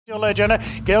Legend.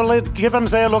 Gibbons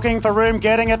there looking for room,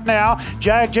 getting it now.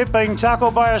 Jagjip being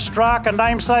tackled by a strike and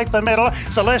namesake the middle.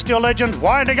 Celestial Legend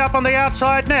winding up on the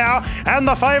outside now, and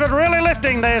the favourite really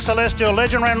lifting there. Celestial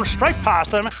Legend ran straight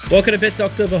past them. Welcome to Bet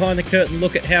Doctor Behind the Curtain.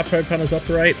 Look at how pro punters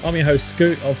operate. I'm your host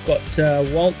Scoot. I've got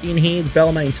Walt in here, the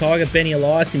Balmain Tiger, Benny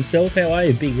Elias himself. How are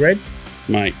you, Big Red?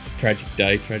 Mate, tragic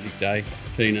day.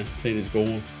 Tina's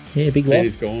gone. Yeah, big loss.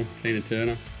 Tina's gone. Tina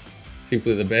Turner,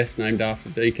 simply the best, named after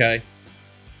DK.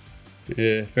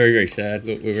 Yeah, very, very sad.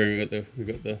 Look, we've got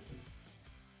the.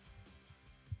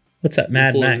 What's that,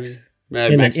 Mad Max?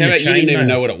 Mad Max. How about you didn't even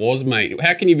know what it was, mate?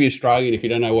 How can you be Australian if you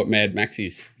don't know what Mad Max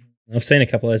is? I've seen a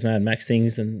couple of those Mad Max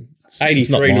things, and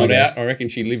 83 not out. I reckon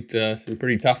she lived some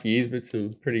pretty tough years, but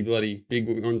some pretty bloody big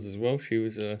ones as well. She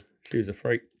was a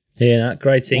freak. Yeah, no,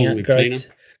 great singer,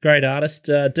 great artist.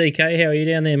 DK, how are you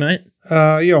down there, mate?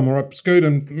 Yeah, I'm all right. Scoot,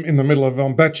 and in the middle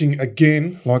of batching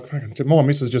again. Like, my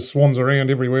missus just swans around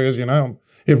everywhere, as you know.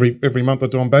 Every month or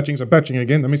two I'm batching. So batching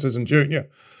again, the missus and Junior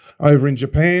over in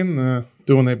Japan,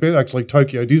 doing their bit. Actually,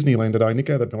 Tokyo Disneyland today,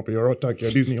 Nicko. That might be all right,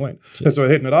 Tokyo Disneyland. That's where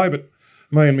we're heading today. But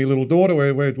me and my little daughter,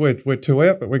 we're two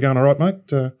out, but we're going all right,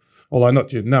 mate. Although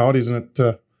not you know it, isn't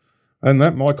it? And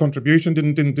that, my contribution,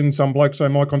 didn't some bloke say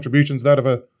my contribution's that of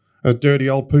a dirty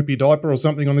old poopy diaper or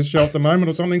something on this show at the moment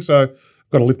or something? So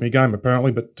got to lift my game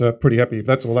apparently, but pretty happy if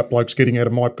that's all that bloke's getting out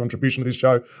of my contribution to this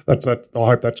show. That's that. I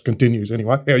hope that continues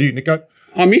anyway. How are you, Nicko?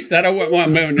 I missed that. I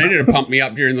needed to pump me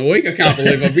up during the week. I can't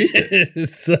believe I missed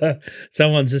it.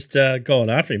 Someone's just gone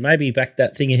after him. Maybe he backed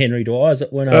that thing of Henry Dwyer's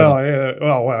that went over. Oh, yeah.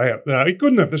 Oh, well, yeah. He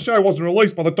couldn't have. The show wasn't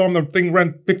released by the time the thing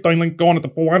ran 15 link gone at the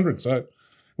 400, so it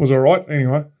was all right.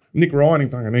 Anyway, Nick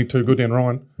Ryan, I need too good then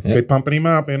Ryan. Yep. Keep pumping him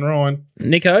up, and Ryan.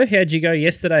 Nicko, how'd you go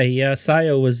yesterday?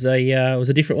 Sale was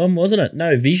a different one, wasn't it?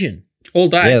 No vision. All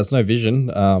day. Yeah, there's no vision.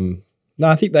 No,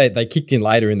 I think they kicked in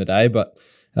later in the day, but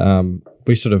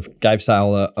we sort of gave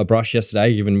Sale a brush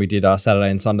yesterday, given we did our Saturday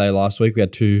and Sunday last week. We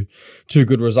had two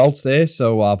good results there.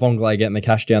 So Vongley getting the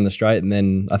cash down the straight, and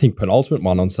then I think penultimate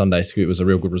one on Sunday, Scoot, was a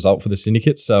real good result for the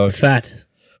syndicate. So fat.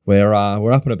 We're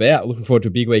up and about, looking forward to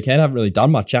a big weekend. Haven't really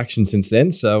done much action since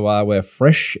then, so we're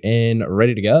fresh and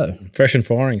ready to go. Fresh and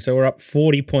firing. So we're up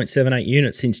 40.78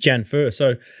 units since Jan 1st.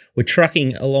 So we're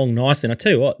trucking along nicely. And I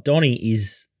tell you what, Donny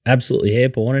is absolutely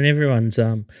airborne, and everyone's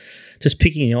just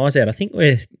picking the eyes out. I think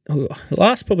we're the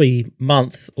last probably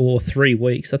month or 3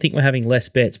 weeks, I think we're having less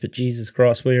bets, but Jesus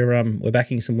Christ, we're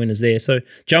backing some winners there. So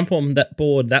jump on that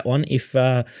board, that one, if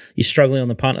you're struggling on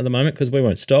the punt at the moment, because we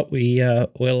won't stop.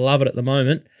 We'll love it at the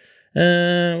moment.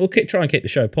 We'll try and keep the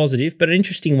show positive, but an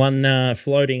interesting one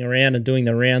floating around and doing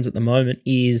the rounds at the moment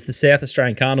is the South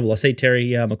Australian Carnival. I see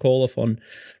Terry McAuliffe on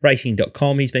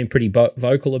racing.com. He's been pretty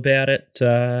vocal about it.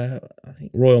 I think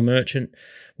Royal Merchant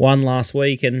won last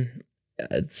week, and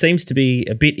it seems to be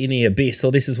a bit in the abyss,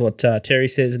 or this is what Terry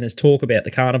says, and there's talk about the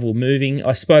carnival moving.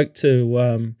 I spoke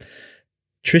to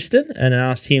Tristan and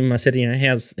asked him, I said,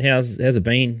 how's it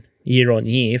been year on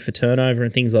year for turnover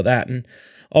and things like that, and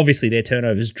obviously their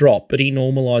turnover's dropped, but he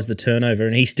normalised the turnover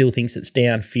and he still thinks it's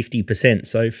down 50%.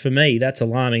 So for me, that's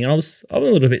alarming. And I'm a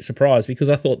little bit surprised because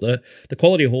I thought the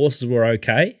quality of horses were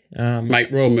okay.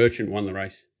 Mate, Royal Merchant won the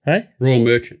race. Hey? Royal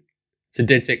Merchant. It's a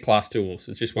dead set class 2 horse.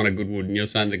 It's just won a Goodwood, and you're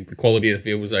saying the quality of the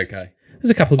field was okay. There's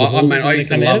a couple of good horses. I used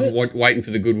to love waiting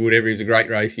for the Goodwood. It was a great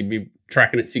race. You'd be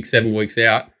tracking it 6-7 weeks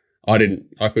out. I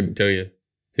couldn't tell you.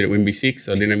 Did it win me 6?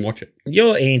 I didn't even watch it.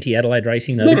 You're anti-Adelaide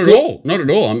racing, though. Not at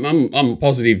all. I'm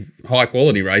positive,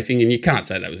 high-quality racing, and you can't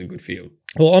say that was a good field.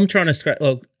 Well, I'm trying to scratch.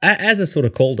 Look, as I sort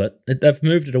of called it, they've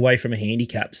moved it away from a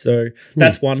handicap. So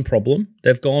that's one problem.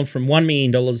 They've gone from $1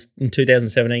 million in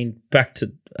 2017 back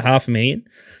to $500,000.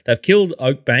 They've killed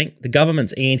Oakbank. The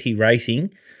government's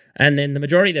anti-racing. And then the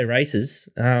majority of their races,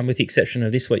 with the exception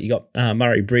of this week, you got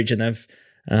Murray Bridge, and they've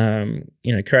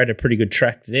created a pretty good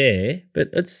track there. But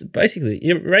it's basically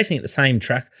you're racing at the same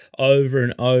track over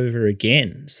and over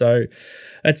again. So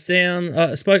it sounds.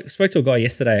 I spoke to a guy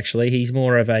yesterday. Actually, he's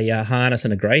more of a harness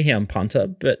and a greyhound punter,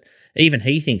 but even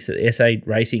he thinks that SA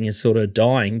racing is sort of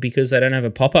dying because they don't have a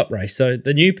pop-up race. So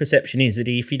the new perception is that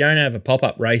if you don't have a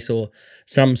pop-up race or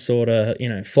some sort of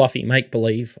fluffy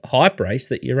make-believe hype race,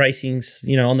 that your racing's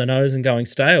on the nose and going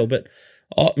stale. But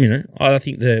I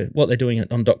think what they're doing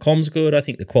on .com's good. I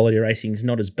think the quality of racing's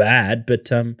not as bad,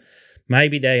 but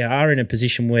maybe they are in a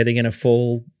position where they're going to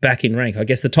fall back in rank. I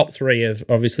guess the top 3 of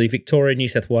obviously Victoria, New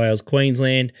South Wales,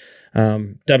 Queensland.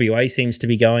 WA seems to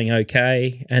be going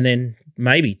okay, and then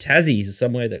maybe Tassie is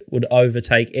somewhere that would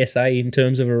overtake SA in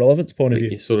terms of a relevance point of view.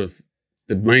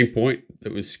 The main point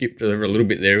that was skipped over a little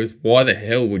bit there was why the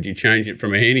hell would you change it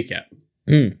from a handicap?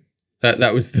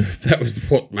 That was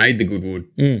what made the Goodwood.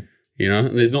 you know.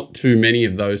 And there's not too many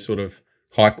of those sort of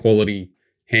high quality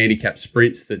handicap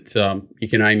sprints that you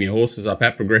can aim your horses up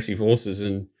at, progressive horses,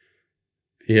 and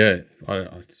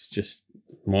it's just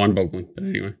mind-boggling. But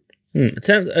anyway, it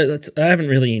sounds. I haven't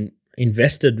really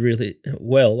invested really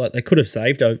well. Like they could have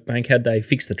saved Oakbank had they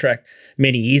fixed the track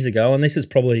many years ago. And this is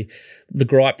probably the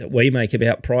gripe that we make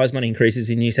about prize money increases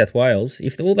in New South Wales.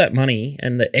 If all that money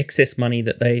and the excess money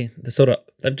that they've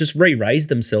just re-raised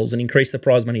themselves and increased the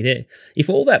prize money there. If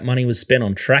all that money was spent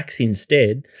on tracks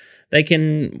instead, they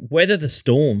can weather the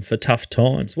storm for tough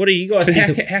times. What do you guys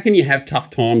think? How can you have tough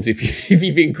times if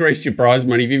you've increased your prize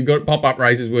money? If you've got pop-up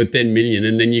races worth 10 million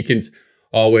and then you can,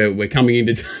 we're coming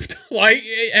into tough times. Like,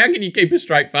 how can you keep a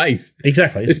straight face?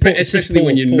 Exactly. Especially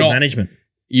when you're not management.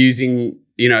 Using,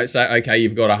 say, okay,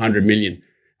 you've got 100 million.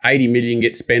 80 million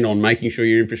gets spent on making sure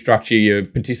your infrastructure, your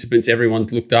participants,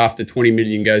 everyone's looked after. 20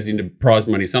 million goes into prize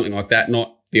money, something like that,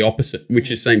 not the opposite, which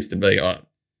just seems to be,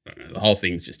 the whole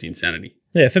thing's just insanity.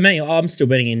 Yeah, for me, I'm still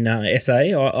betting in SA.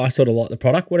 I sort of like the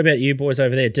product. What about you boys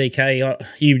over there, DK?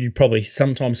 You'd probably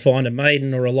sometimes find a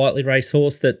maiden or a lightly raced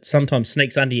horse that sometimes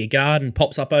sneaks under your guard and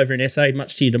pops up over in SA,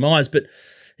 much to your demise. But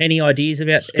any ideas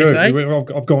about Scoot, SA?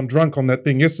 I've gone drunk on that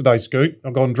thing yesterday, Scoot.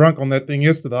 I've gone drunk on that thing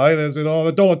yesterday. They said,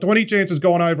 the $1.20 chance has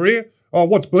gone over here. Oh,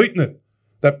 what's beating it?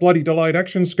 That bloody delayed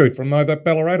action, Scoot, from that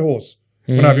Ballarat horse.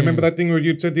 I know, remember that thing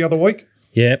you'd said the other week?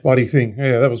 Yeah. Bloody thing.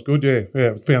 Yeah, that was good.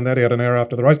 Yeah, found that out an hour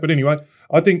after the race. But anyway,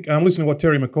 I think, listening to what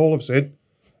Terry McCall have said,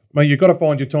 mate, you've got to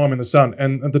find your time in the sun.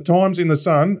 And the times in the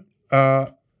sun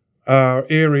are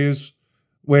areas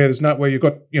where you've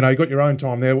got your own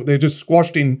time there. They're just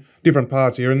squashed in different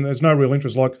parts here, and there's no real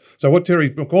interest. So what Terry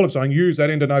McCall is saying, use that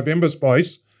end of November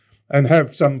space and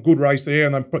have some good race there,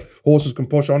 and then horses can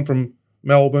push on from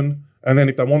Melbourne, and then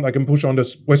if they want, they can push on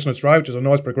to Western Australia, which is a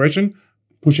nice progression,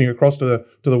 pushing across to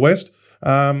the west.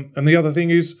 And the other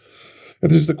thing is,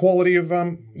 this is the quality of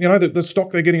the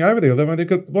stock they're getting over there. They've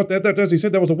got as he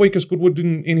said, that was the weakest Goodwood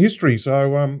in history.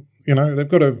 So they've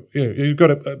got you've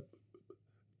got a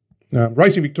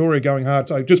Racing Victoria going hard.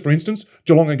 So just for instance,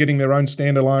 Geelong are getting their own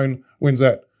standalone. When's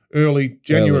that? Early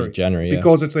January.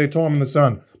 Because it's their time in the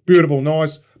sun. Beautiful,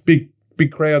 nice, big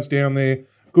crowds down there.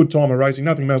 Good time of racing.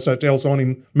 Nothing else on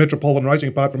in metropolitan racing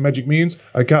apart from Magic Millions.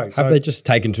 Okay. Have they just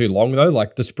taken too long though?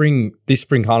 Like this spring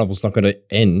carnival's not going to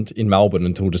end in Melbourne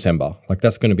until December. Like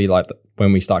that's going to be like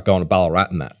when we start going to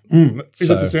Ballarat and that. Is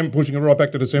it December? Pushing it right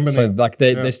back to December. So now? Like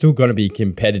they're still going to be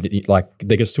competitive. Like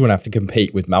they're still going to have to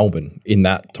compete with Melbourne in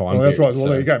that time. Well, that's right. Well,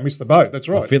 there you go. Missed the boat. That's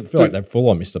right. I feel like they've full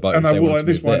on missed the boat. And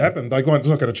this won't happen. It's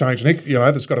not going to change.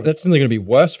 That's only going to be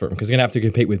worse for them because they're going to have to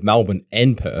compete with Melbourne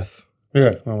and Perth.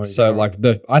 Yeah.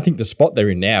 I think the spot they're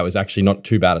in now is actually not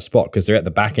too bad a spot because they're at the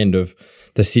back end of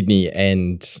the Sydney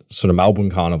and sort of Melbourne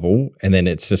Carnival, and then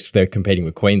it's just they're competing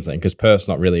with Queensland because Perth's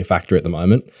not really a factor at the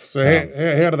moment. So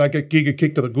how do they get Giga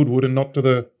kicked to the Goodwood and not to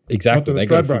the exactly? They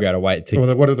got to figure out a way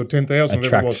to what are the 10,000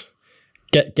 attract.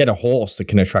 Get a horse that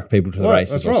can attract people to the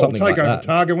races or something like that. Takeover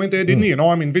Target went there, didn't he? And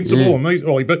I'm Invincible and these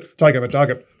but Takeover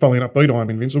Target, funnily enough, beat I'm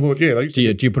Invincible. Yeah,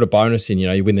 do you put a bonus in?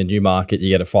 You win the Newmarket, you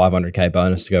get a 500k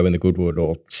bonus to go in the Goodwood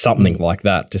or something like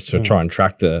that, just to try and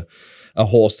attract a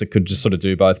horse that could just sort of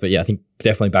do both. But yeah, I think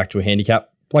definitely back to a handicap.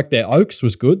 Like their Oaks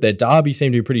was good. Their Derby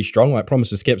seemed to be pretty strong. Like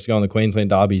Promise of Skeps going the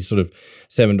Queensland Derby is sort of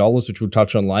 $7, which we'll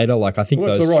touch on later. Like I think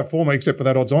that's the right form, except for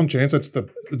that odds-on chance. That's the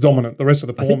dominant. The rest of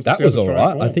the forms. That was all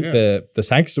right. I think the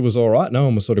Sangster was all right. No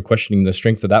one was sort of questioning the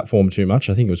strength of that form too much.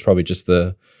 I think it was probably just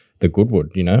the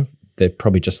Goodwood. They're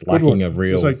probably just lacking a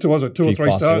real. Two or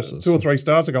three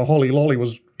starts ago, Holly Lolly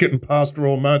was getting past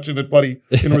Royal Merchant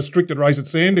in a restricted race at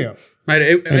Sandown. Mate,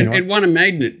 it won a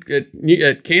maiden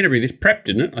at Canterbury. This prep,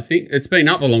 didn't it? I think it's been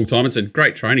up a long time. It's a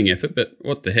great training effort, but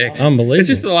what the heck? Unbelievable. It's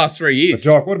just the last 3 years.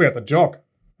 The Jock. What about the Jock?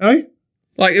 Hey?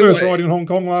 First ride in Hong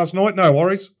Kong last night. No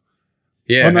worries.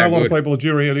 Yeah, I know a lot of people are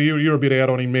jury. You're a bit out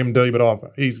on him, MD,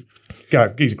 but he's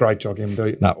a great Jock,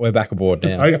 MD. No, we're back aboard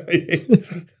now.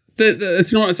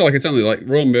 It's only like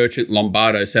Royal Merchant,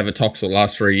 Lombardo, Savatox the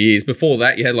last 3 years. Before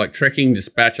that, you had like Trekking,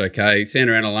 Dispatch, okay,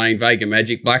 Santa Ana Lane, Vega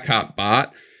Magic, Blackheart, Bart,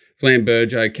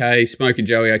 Flamberge, okay, Smoke and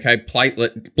Joey, okay,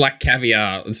 Platelet, Black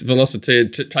Caviar, Velocity,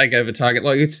 Takeover Target.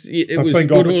 Like it was been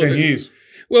gone for 10 years.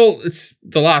 Well, it's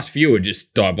the last few are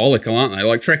just diabolical, aren't they?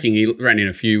 Like Trekking, he ran in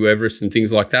a few Everest and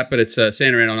things like that, but it's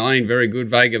Santa Ana Lane, very good.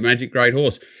 Vega Magic, great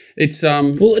horse. It's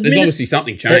there's obviously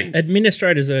something changed.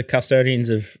 Administrators are custodians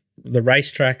of the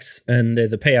racetracks and they're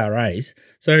the PRAs,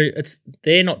 so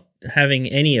they're not having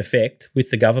any effect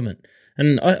with the government.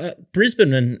 And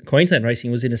Brisbane and Queensland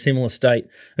racing was in a similar state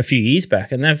a few years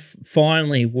back, and they've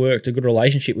finally worked a good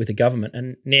relationship with the government,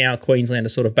 and now Queensland are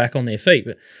sort of back on their feet.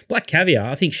 But Black Caviar,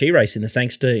 I think she raced in the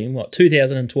Saints in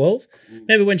 2012.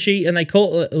 Remember when they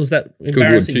called it was that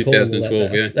embarrassing call,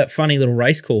 2012, that funny little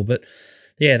race call. But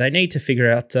yeah, they need to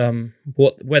figure out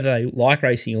whether they like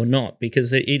racing or not,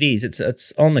 because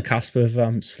it's on the cusp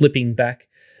of slipping back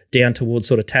down towards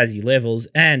sort of Tassie levels.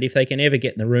 And if they can ever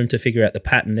get in the room to figure out the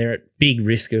pattern, they're at big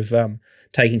risk of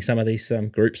taking some of these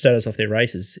group status off their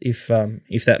races, if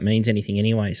that means anything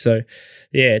anyway. So,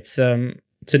 yeah, it's an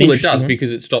interesting it does one.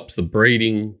 because it stops the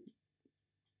breeding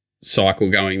cycle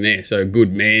going there. So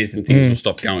good mares and things will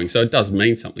stop going. So it does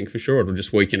mean something for sure. It'll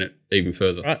just weaken it even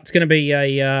further. Right, it's going to be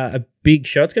a big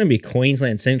show. It's going to be a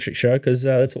Queensland-centric show because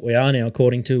that's what we are now,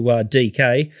 according to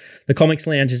DK. The Comics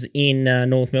Lounge is in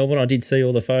North Melbourne. I did see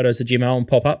all the photos of Jim Owen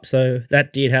pop up, so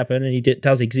that did happen, and he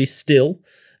does exist still.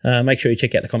 Make sure you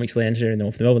check out the Comics Lounge there in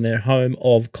North Melbourne. They're home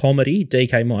of comedy.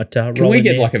 DK might roll Can we in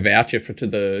get there. like a voucher to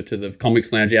the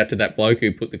Comics Lounge out to that bloke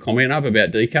who put the comment up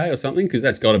about DK or something? Because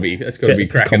that's got to be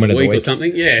crack of the week or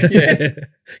something. Yeah.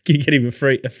 Can you get him a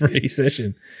free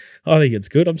session? I think it's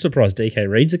good. I'm surprised DK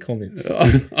reads the comments. I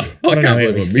don't know can't how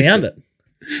believe I he's missed found it.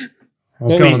 it. I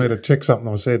was going there to check something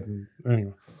I said. And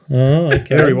anyway, Oh,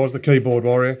 okay. there he was, the keyboard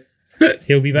warrior.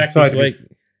 He'll be back this week.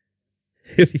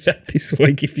 He'll be back this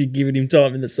week if you're giving him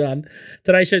time in the sun.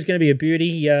 Today's show's going to be a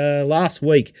beauty. Last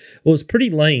week it was pretty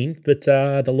lean, but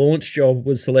the launch job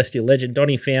was Celestial Legend.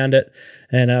 Donnie found it,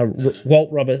 and Walt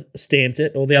Rubber stamped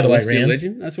it, or the other way Celestial around.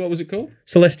 Legend? That's what was it called?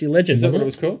 Celestial Legend. Is that what it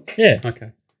wasn't was called? Yeah.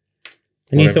 Okay.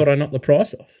 And Whatever. you thought I knocked the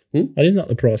price off. Hmm? I didn't knock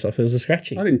the price off. It was a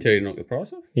scratching. I didn't tell you to knock the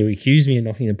price off. You accused me of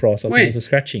knocking the price off. When? It was a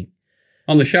scratching.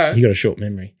 On the show? You got a short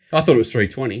memory. I thought it was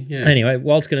 320. Yeah. Anyway,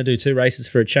 Walt's going to do 2 races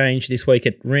for a change this week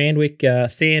at Randwick.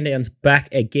 Sandown's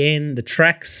back again. The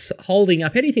track's holding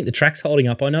up. How do you think the track's holding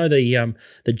up? I know the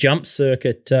jump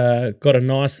circuit got a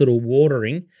nice little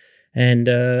watering, and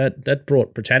that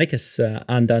brought Britannicus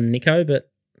undone, Nicko. But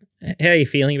how are you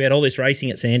feeling about all this racing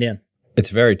at Sandown? It's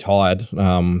very tired.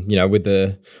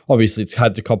 With obviously it's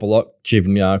had to cop a lot,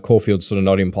 given Caulfield's sort of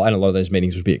not in play, and a lot of those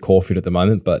meetings would be at Caulfield at the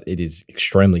moment, but it is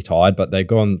extremely tired. But they've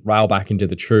gone rail back into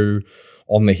the true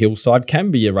on the hillside. Can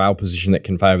be a rail position that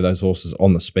can favour those horses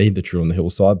on the speed, the true on the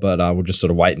hillside, but we'll just sort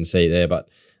of wait and see there. But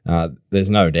there's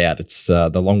no doubt it's the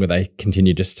longer they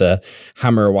continue just to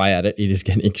hammer away at it, it is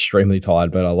getting extremely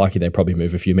tired. But lucky they probably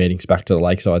move a few meetings back to the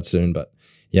lakeside soon. But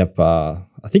yep,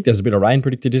 I think there's a bit of rain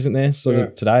predicted, isn't there?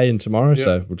 Of today and tomorrow. Yeah.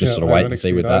 So we'll just sort of wait and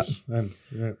see with that. And,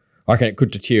 I reckon it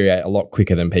could deteriorate a lot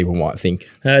quicker than people might think.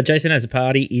 Jason has a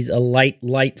party. Is a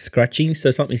late scratching, so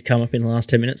something's come up in the last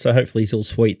 10 minutes, so hopefully he's all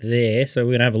sweet there. So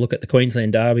we're going to have a look at the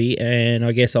Queensland Derby, and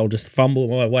I guess I'll just fumble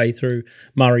my way through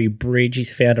Murray Bridge.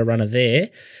 He's found a runner there.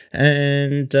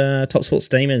 And Top Sport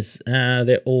Steamers,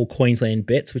 they're all Queensland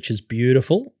bets, which is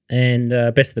beautiful. And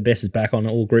Best of the Best is back on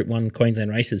all Group 1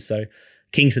 Queensland races, so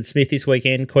Kingsford Smith this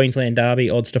weekend, Queensland Derby,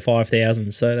 odds to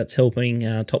 5,000. So that's helping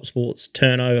Top Sport's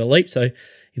turnover leap. So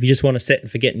if you just want to set and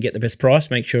forget and get the best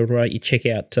price, make sure you check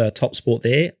out Top Sport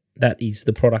there. That is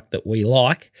the product that we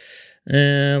like.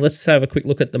 Let's have a quick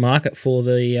look at the market for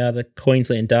the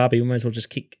Queensland Derby. We might as well just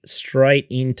kick straight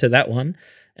into that one.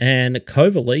 And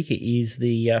Kovalika is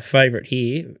the favourite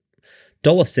here.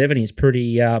 $1.70 is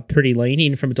pretty lean,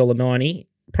 in from $1.90.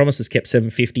 Promises kept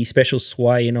 $7.50. Special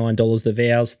Sway $9. The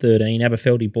Vows $13.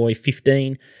 Aberfeldy Boy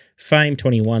 $15. Fame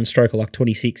 $21. Stroke of Luck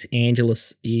 $26.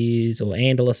 Angelus is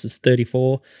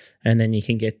 $34. And then you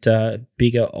can get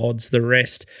bigger odds the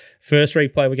rest. First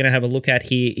replay we're going to have a look at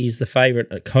here is the favourite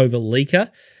at Kovalika.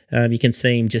 You can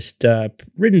see him just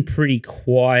ridden pretty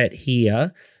quiet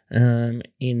here in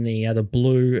the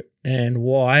blue and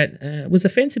white. Was the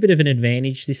fence a bit of an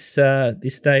advantage this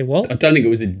day, Walt? I don't think it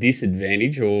was a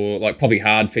disadvantage, or like probably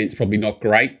hard fence, probably not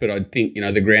great, but I think,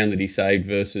 the ground that he saved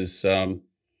versus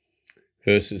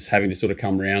having to sort of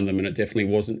come around them, and it definitely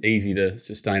wasn't easy to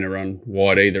sustain a run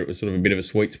wide either. It was sort of a bit of a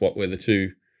sweet spot where the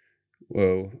two,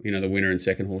 the winner and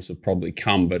second horse have probably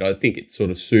come, but I think it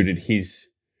sort of suited his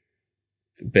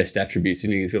best attributes.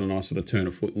 He's got a nice sort of turn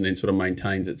of foot and then sort of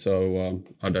maintains it. So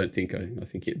I think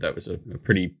that was a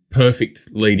pretty perfect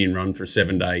lead-in run for a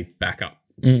 7-day backup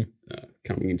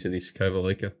coming into this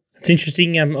Kovalika. It's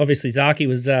interesting. Obviously, Zaki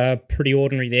was pretty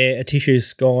ordinary there.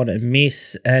 Atishu's gone a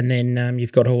miss. And then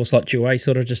you've got a horse like Jouet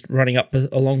sort of just running up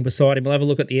along beside him. We'll have a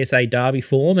look at the SA Derby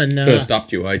form. And first up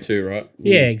Jouet too, right?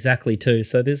 Yeah, exactly too.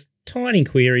 So there's tiny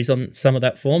queries on some of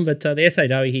that form. But the SA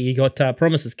Derby here, you got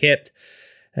Promises Kept.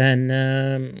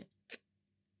 And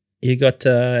you got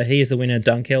here's the winner,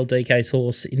 Dunkel, DK's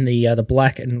horse, in the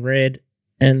black and red.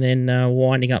 And then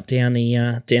winding up down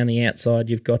the outside,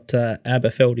 you've got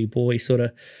Aberfeldy Boy sort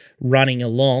of running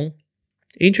along.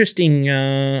 Interesting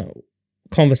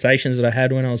conversations that I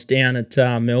had when I was down at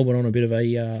Melbourne on a bit of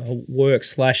a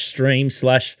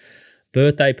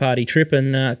work/stream/birthday party trip,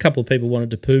 and a couple of people wanted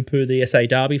to poo-poo the SA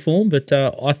Derby form, but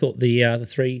I thought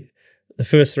the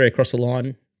first three across the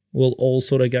line will all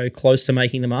sort of go close to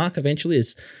making the mark eventually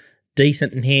as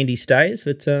decent and handy stays.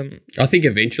 But I think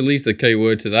eventually is the key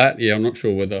word to that. Yeah, I'm not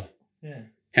sure whether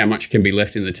how much can be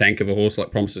left in the tank of a horse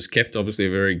like Promises Kept. Obviously a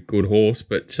very good horse,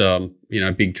 but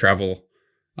big travel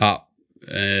up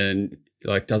and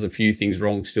like does a few things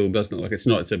wrong still, doesn't it? Like it's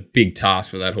a big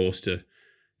task for that horse to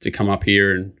come up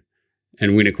here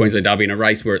and win a Queensland Derby in a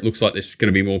race where it looks like there's going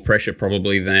to be more pressure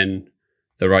probably than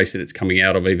the race that it's coming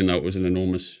out of, even though it was an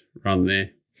enormous run there.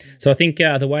 So I think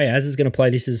the way Az is going to play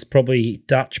this is probably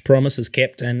Dutch Promises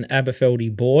Kept and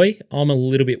Aberfeldy Boy. I'm a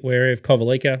little bit wary of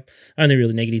Kovalica. Only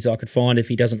really negatives I could find if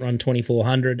he doesn't run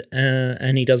 2400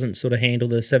 and he doesn't sort of handle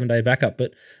the 7-day backup.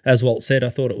 But as Walt said, I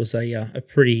thought it was a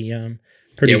pretty soft.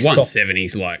 170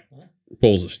 is like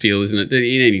balls of steel, isn't it?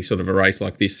 In any sort of a race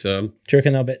like this. Do you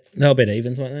reckon they'll bet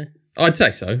evens, won't they? I'd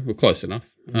say so. We're close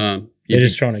enough. They're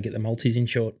just trying to get the multis in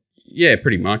short. Yeah,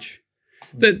 pretty much.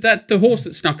 The horse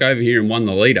that snuck over here and won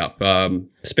the lead up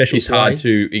Special is hard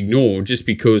to ignore just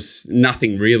because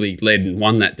nothing really led and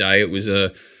won that day. It was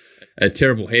a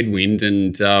terrible headwind,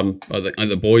 and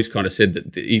the boys kind of said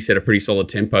that he set a pretty solid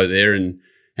tempo there and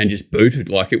just booted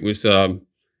like it was a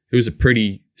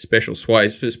pretty special sway.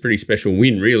 It was a pretty special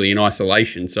win really in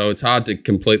isolation. So it's hard to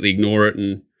completely ignore it.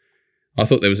 And I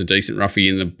thought there was a decent roughie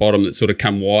in the bottom that sort of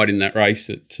come wide in that race.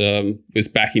 That was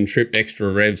back in trip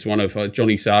extra revs. One of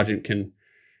Johnny Sargent can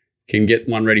get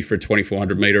one ready for a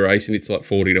 2,400 metre race, and it's like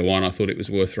 40-1. I thought it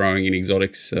was worth throwing in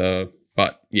exotics.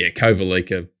 But yeah,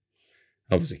 Kovalica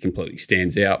obviously completely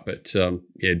stands out. But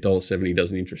 $1.70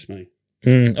 doesn't interest me.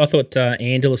 I thought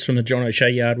Andalus from the John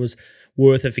O'Shea yard was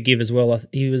worth a forgive as well.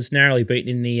 He was narrowly beaten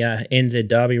in the NZ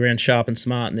Derby around Sharp and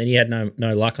Smart, and then he had no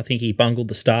luck. I think he bungled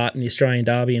the start in the Australian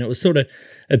Derby, and it was sort of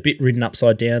a bit ridden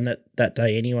upside down that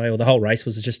day anyway, or the whole race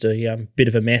was just a bit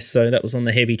of a mess, so that was on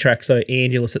the heavy track. So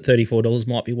Andalus at $34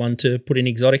 might be one to put in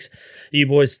exotics. You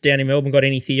boys down in Melbourne got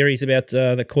any theories about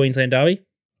the Queensland Derby?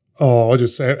 Oh,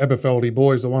 Aberfeldy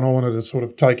Boy is the one I wanted to sort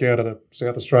of take out of the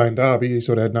South Australian Derby. He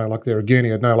sort of had no luck there again.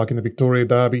 He had no luck in the Victoria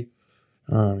Derby.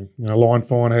 Line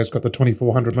Fine has got the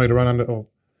 2,400 metre run under, or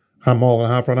a mile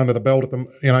and a half run under the belt at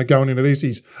the, going into this.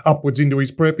 He's upwards into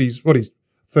his prep. He's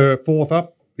fourth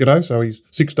up, so he's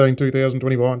 16,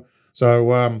 2021.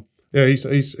 So,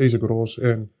 he's a good horse.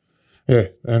 And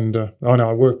I know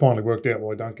I finally worked out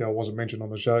why Dunkel wasn't mentioned on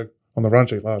the show, on the run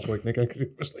sheet last week, Nicko.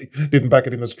 Obviously didn't back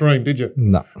it in the stream, did you?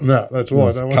 No, that's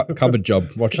why. Cupboard job,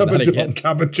 watching that again.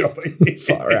 Cupboard job.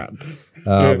 Far out.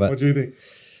 What do you think?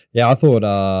 Yeah, I thought,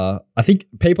 I think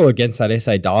people are against that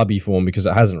SA Derby form because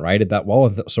it hasn't rated that well.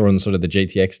 I saw on sort of the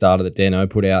GTX data that Dano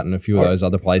put out and a few of those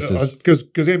other places. Because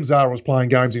Zara was playing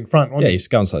games in front, wasn't he? Yeah, he's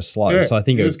going so slow. Yeah, so I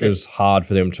think it was hard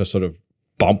for them to sort of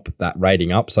bump that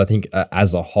rating up. So I think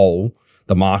as a whole,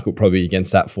 the market will probably be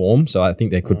against that form. So I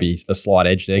think there could be a slight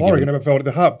edge there. I reckon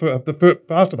the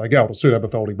faster they go, it'll suit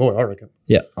Aberfeldy Boy, I reckon.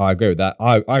 Yeah, I agree with that.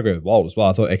 I agree with Walt as well.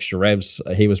 I thought Extra Revs,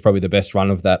 he was probably the best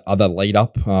run of that other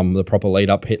lead-up, the proper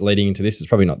lead-up leading into this. It's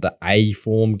probably not the A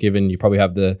form, given you probably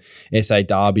have the SA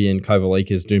Derby and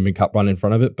Kovalika's Doomben Cup run in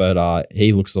front of it, but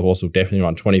he looks the horse will definitely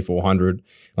run 2,400.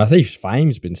 I think his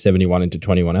fame's been 71 into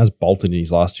 21. Has bolted in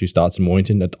his last two starts in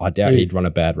Mornington. I doubt he'd run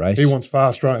a bad race. He wants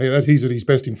fast run. He's at his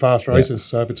best in fast races,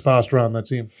 so if it's fast run,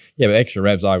 that's him. Yeah, but Extra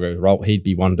Revs, I agree with Walt. He'd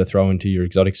be one to throw into your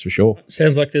exotics for sure.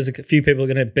 Sounds like there's a few people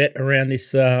going to bet around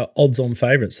this odds-on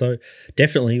favourite, so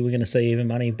definitely we're going to see even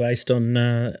money based on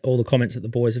all the comments that the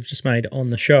boys have just made on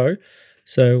the show.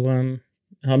 So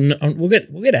we'll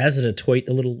get Azza to tweet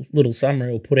a little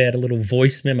summary. We'll put out a little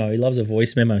voice memo. He loves a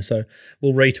voice memo, so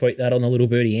we'll retweet that on the Little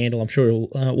Birdie handle. I'm sure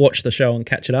he'll watch the show and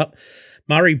catch it up.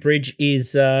 Murray Bridge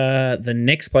is the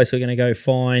next place we're going to go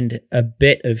find a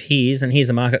bet of his, and here's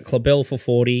a market. Clabell for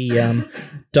 40,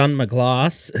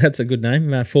 Dunmaglass, that's a good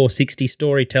name, 460,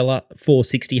 Storyteller,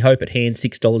 460, Hope at Hand,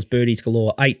 $6, Birdies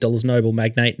Galore, $8, Noble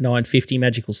Magnate, $9.50,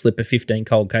 Magical Slipper, 15,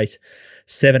 Cold Case,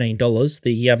 $17.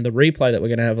 The replay that we're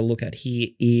going to have a look at here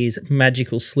is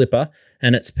Magical Slipper,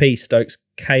 and it's P. Stokes,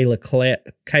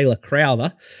 Kayla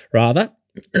Crowther, rather.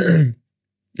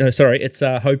 Sorry, it's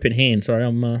Hope in Hand. Sorry,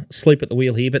 I'm asleep at the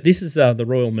wheel here. But this is the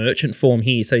Royal Merchant form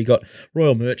here. So you got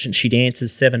Royal Merchant, She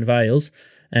Dances, 7 Veils.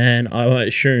 And I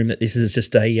assume that this is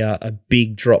just a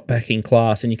big drop back in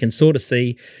class. And you can sort of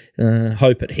see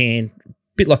Hope at Hand, a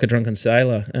bit like a Drunken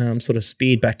Sailor, sort of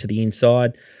speared back to the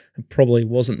inside. It probably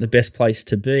wasn't the best place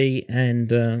to be,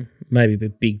 and maybe a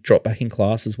big drop back in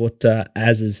class is what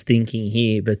Az is thinking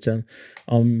here. But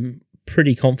I'm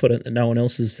pretty confident that no one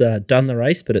else has done the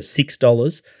race, but at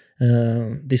 $6.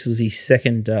 This is his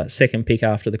second pick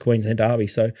after the Queensland Derby,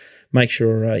 so make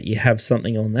sure you have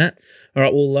something on that. All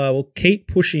right, we'll keep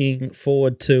pushing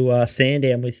forward to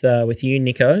Sandown with you,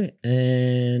 Nicko,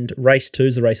 and race 2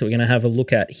 is the race that we're going to have a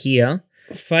look at here.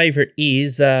 Favourite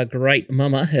is Great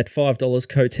Mama at $5,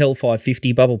 Cotel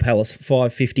 $5.50, Bubble Palace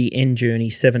 $5.50, End Journey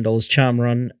 $7, Charm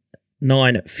Run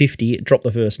 $9.50, Drop the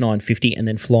Verse $9.50, and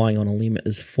then Flying on a Limb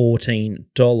is $14.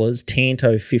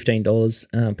 Tanto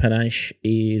 $15, Panache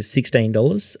is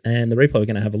 $16, and the replay we're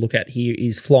going to have a look at here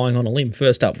is Flying on a Limb.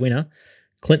 First up winner,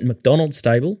 Clinton McDonald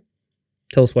stable.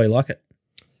 Tell us why you like it.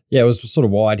 Yeah, it was sort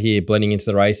of wide here, blending into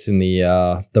the race in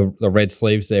the red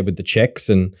sleeves there with the checks,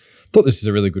 and thought this was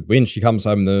a really good win. She comes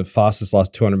home the fastest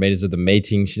last 200 metres of the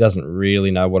meeting. She doesn't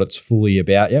really know what it's fully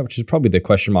about yet, which is probably the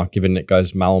question mark given it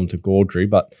goes Malum to Gaudry,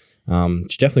 but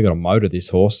she definitely got a motor, this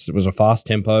horse. It was a fast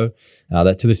tempo.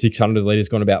 That to the 600 litres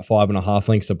gone about 5.5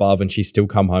 lengths above, and she's still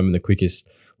come home in the quickest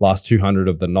last 200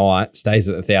 of the night. Stays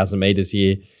at 1,000 metres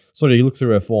here. Sort of, you look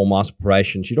through her form last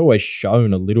preparation, she'd always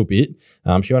shown a little bit.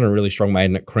 She won a really strong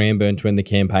maiden at Cranbourne to end the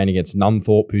campaign against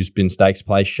Nunthorpe, who's been stakes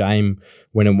play. Shame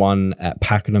went and won at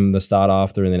Pakenham the start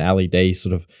after, and then Ali D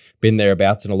sort of been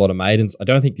thereabouts in a lot of maidens. I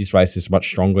don't think this race is much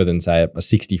stronger than, say, a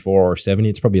 64 or a 70.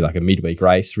 It's probably like a midweek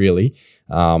race, really.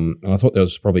 And I thought there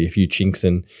was probably a few chinks,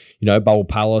 and, Bubble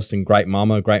Palace and Great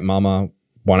Mama. Great Mama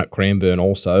won at Cranbourne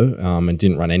also, and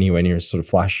didn't run anywhere near as sort of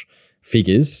flash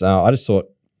figures. I just thought,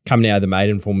 coming out of the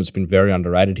maiden form, has been very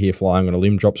underrated here. Flying on a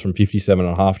Limb drops from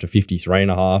 57.5 to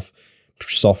 53.5.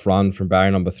 Soft run from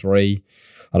barrier number 3.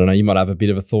 I don't know, you might have a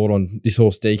bit of a thought on this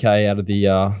horse DK out of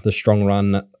the strong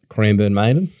run Cranbourne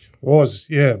maiden. It was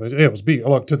big.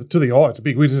 Like to the eye, it's a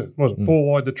big win, isn't it? Was it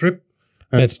 4 wide the trip?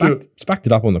 And it's backed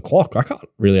it up on the clock. I can't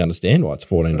really understand why it's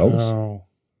 $14. Oh,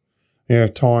 yeah,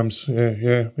 times.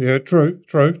 Yeah. True.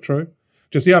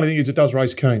 Just the only thing is it does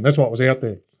race keen. That's why it was out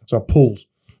there. So it pulls.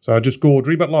 So just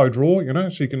Gaudry, but low draw,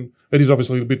 so you can. It is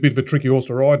obviously a bit of a tricky horse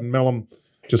to ride, and Malum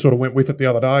just sort of went with it the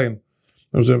other day, and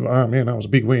it was that was a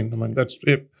big win. I mean, that's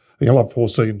it. I love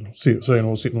horse seeing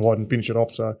horse sitting wide and finish it off.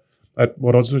 So at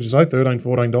what odds did you say?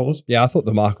 $13-14? Yeah, I thought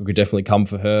the market could definitely come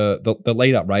for her. The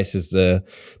lead up race is the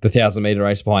 1,000 metre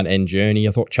race behind End Journey.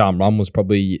 I thought Charm Run was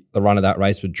probably the run of that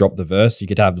race would drop the verse. You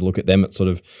could have a look at them at sort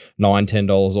of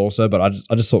 $9-10 also, but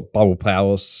I just thought Bubble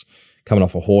Palace, coming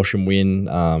off a Horsham win.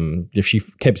 If she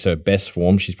keeps her best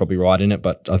form, she's probably right in it,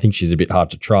 but I think she's a bit hard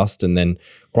to trust. And then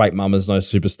Great Mama's no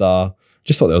superstar.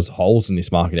 Just thought there was holes in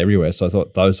this market everywhere. So I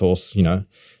thought those horse,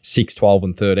 6, 12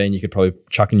 and 13, you could probably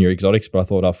chuck in your exotics, but I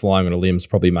thought Flying on a Limb's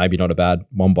probably maybe not a bad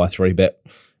 1x3 bet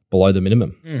below the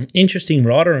minimum. Interesting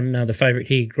rider, and the favourite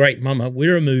here, Great Mama,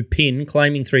 Wirramoo Pin,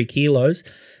 claiming 3 kilos.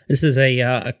 This is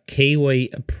a Kiwi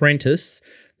apprentice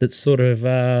that sort of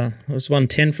was won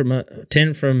 10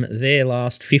 from their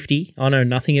last 50. I know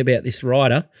nothing about this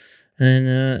rider, and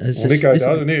Nicko does,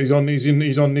 and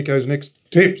he's on Nicko's next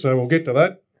tip, so we'll get to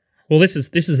that. Well, this is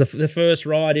the first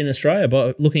ride in Australia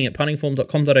by looking at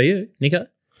puntingform.com.au, Nicko.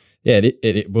 Yeah,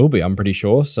 it will be, I'm pretty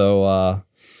sure. So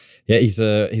he's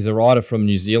a rider from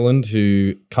New Zealand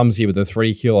who comes here with a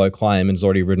 3 kilo claim and has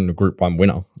already ridden a Group 1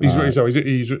 winner. He's very.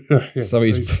 You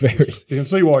can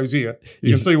see why he's here.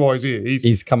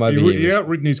 He's come over here. He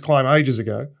outridden his claim ages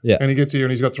ago. Yeah, and he gets here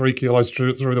and he's got 3 kilos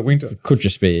through the winter. It could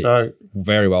just be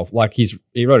very well. Like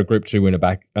he rode a Group 2 winner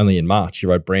back only in March. He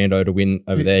rode Brando to win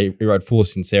over there. He rode Full of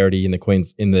Sincerity in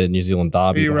the New Zealand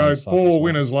Derby. He rode 4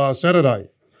 winners last Saturday.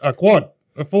 A quad,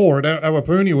 a 4 at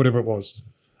Awapuni, whatever it was.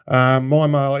 My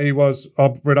male,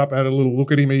 I've read up, had a little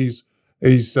look at him. He's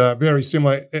very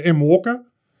similar M. Walker.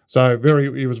 So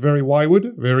he was very wayward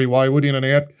in and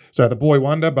out. So the boy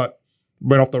wonder, but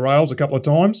went off the rails a couple of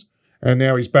times. And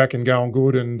now he's back and going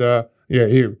good. And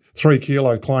here, 3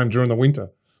 kilo claimed during the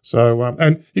winter. So,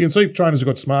 and you can see trainers have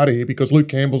got smarter here because Luke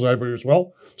Campbell's over here as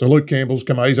well. So Luke Campbell's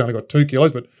come, he's only got 2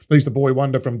 kilos, but he's the boy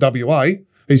wonder from WA.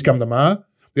 He's come to Mar.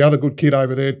 The other good kid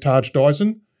over there, Taj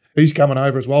Dyson, he's coming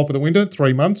over as well for the winter,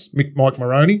 3 months, Mike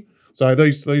Moroney. So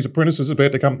these apprentices are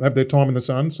about to come have their time in the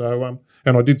sun. So,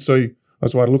 and I did see,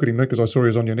 that's why I look at him, Nick, because I saw he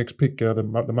was on your next pick, the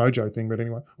Mojo thing. But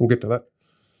anyway, we'll get to that.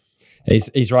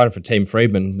 He's riding for Team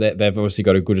Friedman. They've obviously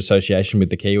got a good association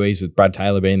with the Kiwis, with Brad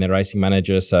Taylor being their racing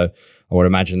manager. So I would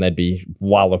imagine they'd be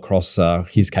well across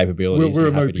his capabilities.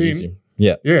 We're happy to use him.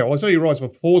 Yeah. Well, I see he rides for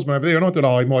Forsman over there, and I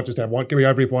thought, he might just have one. Can we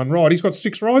over here for one ride? He's got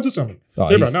 6 rides or something. So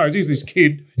everyone knows he's this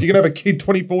kid. You can have a kid,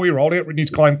 24-year-old, outridden his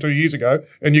claim 2 years ago,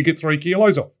 and you get 3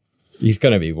 kilos off. He's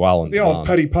going to be well in The old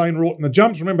Paddy Payne rort in the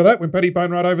jumps. Remember that when Paddy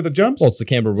Payne rode over the jumps? Well, it's the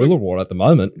Canberra Willaward at the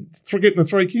moment. For getting the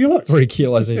 3 kilos. 3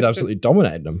 kilos, and he's absolutely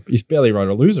dominated them. He's barely rode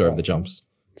a loser over the jumps.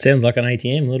 Sounds like an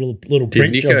ATM, little Did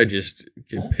print Nicko job. just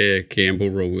compare Campbell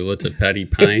Rawiller to Paddy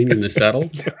Payne in the saddle?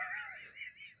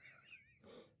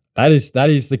 That is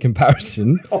the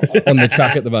comparison on the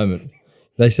track at the moment.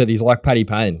 They said he's like Paddy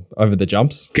Payne over the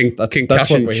jumps. That's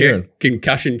what we're hearing.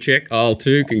 Concussion check, aisle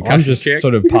 2, concussion I'm just check.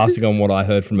 sort of passing on what I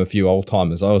heard from a few old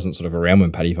timers. I wasn't sort of around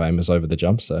when Paddy Payne was over the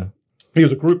jumps, so. He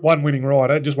was a Group 1 winning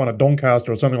rider, just won a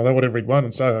Doncaster or something like that, whatever he'd won,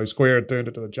 and Soho Square had turned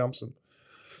it to the jumps. And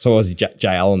So was he Jay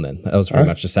Allen then? That was pretty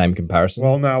much the same comparison.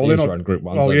 well, no, well, he they're was not running Group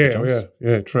 1s Oh over yeah, the jumps.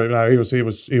 yeah, true. No,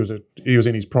 he was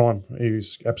in his prime.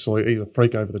 He's a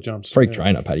freak over the jumps. Freak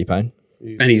trainer, Paddy Payne.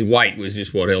 And his weight was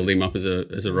just what held him up as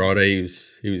a rider. He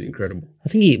was incredible. I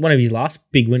think one of his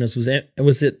last big winners was it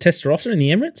Testarossa in the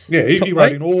Emirates? Yeah, he Top rode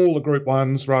weight? in all the Group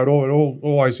 1s, rode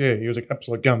always, yeah, he was an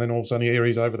absolute gun. Then all of a sudden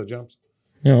he's over the jumps.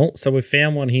 Well, so we've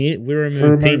found one here.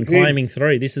 Wirramoo Pin claiming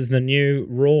 3. This is the new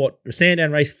Rort.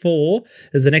 Sandown race 4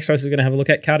 is the next race we're going to have a look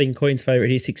at. Cutting Queen's favourite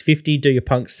here, $6.50. Do Your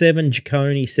Punk 7,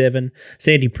 Jaconi 7,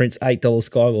 Sandy Prince $8,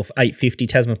 Skywolf $8.50,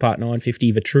 Tasman Park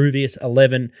 $9.50, Vitruvius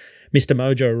 11, Mr.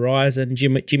 Mojo Horizon,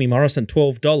 Jimmy Morrison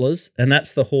 $12, and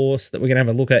that's the horse that we're going to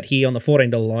have a look at here on the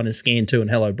 $14 line is Scan 2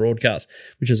 and Hello Broadcast,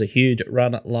 which was a huge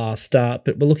run at last start.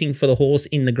 But we're looking for the horse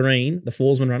in the green, the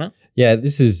Forsman runner. Yeah,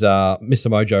 this is Mr.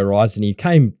 Mojo Horizon. He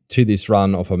came to this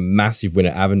run off a massive win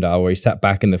at Avondale where he sat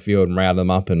back in the field and rounded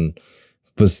them up and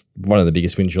was one of the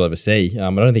biggest wins you'll ever see. I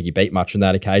don't think he beat much on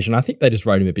that occasion. I think they just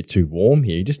rode him a bit too warm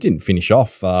here. He just didn't finish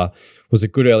off. Was a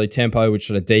good early tempo, which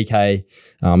sort of DK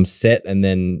set, and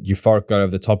then Euphoric got over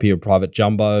the top here of Private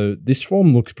Jumbo. This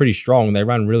form looks pretty strong. They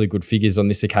ran really good figures on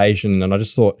this occasion, and I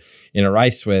just thought in a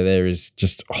race where there is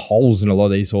just holes in a lot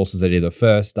of these horses that are either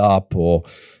first up or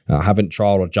haven't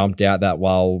trialled or jumped out that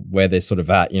well, where they're sort of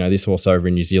at. This horse over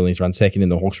in New Zealand, he's run second in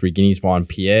the Hawkesbury Guineas behind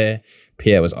Pierre.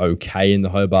 Pierre was okay in the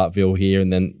Hobartville here,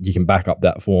 and then you can back up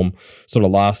that form. Sort of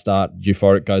last start,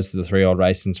 Euphoric goes to the 3-year-old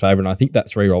racing's favourite, and I think that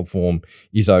 3-year-old form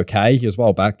is okay. He was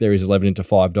well back there. He's 11 into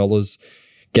 $5.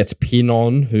 Gets Pin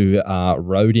on, who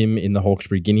rode him in the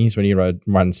Hawkesbury Guineas when he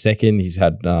run second. He's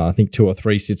had, I think, 2 or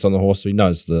 3 sits on the horse, so he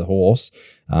knows the horse.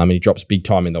 And he drops big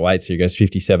time in the weight, so he goes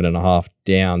 57.5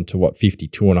 down to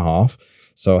 52.5.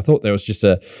 So I thought there was just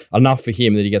enough for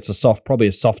him that he gets probably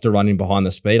a softer run in behind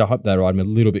the speed. I hope they ride him a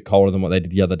little bit colder than what they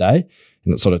did the other day.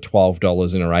 And it's sort of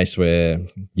 $12 in a race where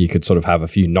you could sort of have a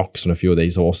few knocks on a few of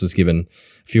these horses, given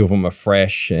a few of them are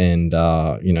fresh and,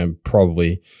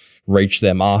 probably reach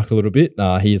their mark a little bit.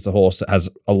 Here's a horse that has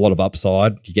a lot of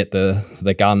upside. You get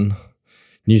the gun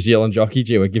New Zealand jockey.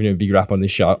 Gee, we're giving him a big rap on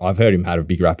this show. I've heard him have a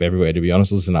big rap everywhere, to be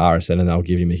honest. Listen to RSN and they'll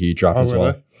give him a huge rap as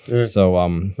well. Yeah. So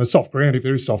the soft ground, if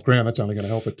there is soft ground, that's only going to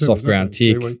help it too. Soft ground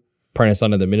tick. Apprentice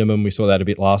under the minimum. We saw that a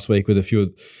bit last week with a few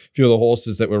of the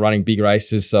horses that were running big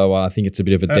races. So I think it's a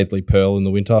bit of a deadly pearl in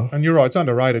the winter. And you're right, it's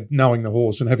underrated knowing the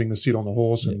horse and having the sit on the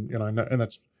horse, and and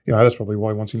that's probably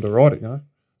why he wants him to ride it.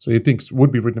 So you think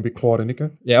would be ridden a bit quieter,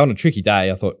 Nicko? Yeah, on a tricky day,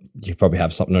 I thought you could probably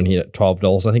have something on here at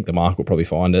 $12. I think the market will probably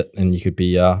find it, and you could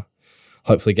be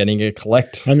hopefully getting a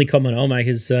collect. Only comment I'll make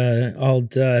is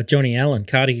old Johnny Allen,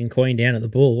 Cardigan Queen down at the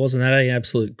Bull. Wasn't that an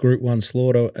absolute Group 1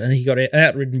 slaughter? And he got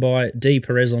outridden by D.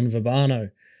 Perez on Vibano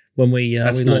when we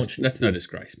launched. That's no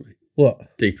disgrace, mate.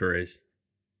 What? D. Perez.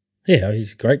 Yeah,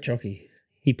 he's a great jockey.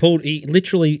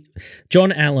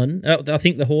 John Allen, I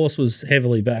think the horse was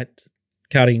heavily backed,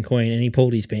 Cardigan Queen, and he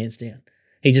pulled his pants down.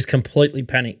 He just completely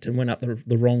panicked and went up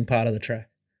the wrong part of the track.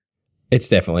 It's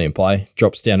definitely in play.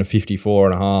 Drops down to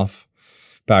 54.5.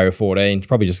 Barrier 14. She's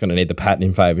probably just going to need the pattern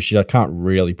in favour. She can't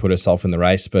really put herself in the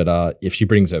race, but if she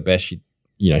brings her best,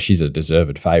 she's a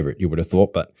deserved favourite, you would have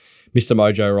thought. But Mr.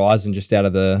 Mojo Horizon just out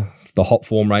of the hot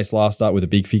form race last start with the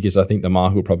big figures, I think the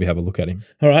market will probably have a look at him.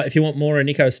 All right, if you want more of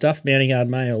Nicko's stuff, Mounting Yard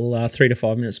Mail 3 to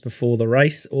 5 minutes before the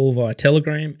race, all via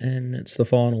Telegram, and it's the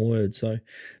final word. So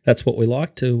that's what we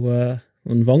liked to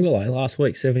on Vongole last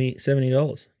week,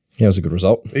 $70. Yeah, it was a good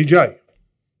result. EJ.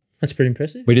 That's pretty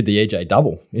impressive. We did the EJ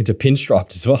double into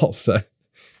pinstriped as well, so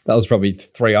that was probably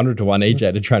 300 to 1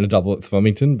 EJ to try to double at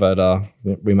Flemington, but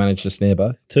we managed to snare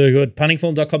both. Too good.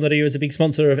 Puntingform.com.au is a big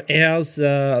sponsor of ours.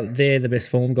 They're the best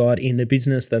form guide in the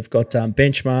business. They've got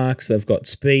benchmarks, they've got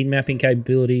speed mapping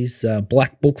capabilities,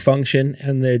 black book function,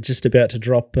 and they're just about to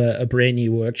drop a brand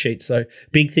new worksheet. So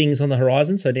big things on the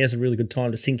horizon. So now's a really good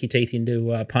time to sink your teeth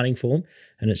into punting form,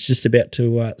 and it's just about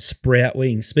to sprout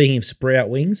wings. Speaking of sprout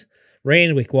wings,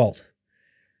 Randwick Walt.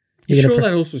 You sure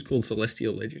that horse was called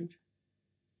Celestial Legend?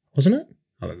 Wasn't it?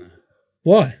 I don't know.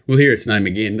 Why? We'll hear its name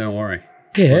again, don't worry.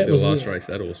 Yeah, Might it be was the last race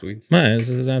that horse wins. No, it was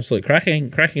an absolute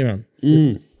cracking run.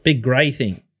 Big grey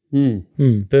thing.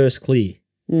 Burst clear.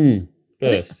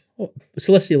 Burst. Oh,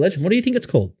 Celestial Legend. What do you think it's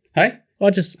called? Hey? I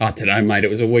just. I don't know, mate. It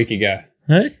was a week ago.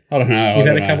 Hey? I don't know. You've I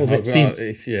had don't a couple know. of it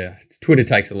since. Twitter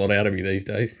takes a lot out of me these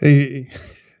days.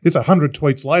 It's 100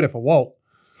 tweets later for Walt.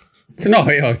 It's not.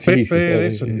 Oh, Jesus. Betfair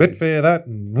this and Betfair that.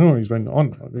 And, he's been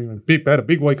on. Had a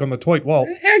big week on the tweet, Walt.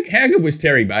 How good was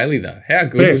Terry Bailey though? How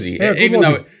good was he? How good Even was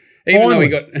though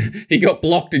he got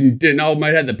blocked and old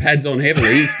mate had the pads on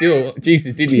heavily, he still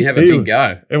didn't he have a big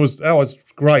go? That was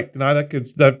great.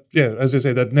 As I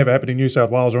said, that never happened in New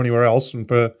South Wales or anywhere else. And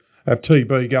for have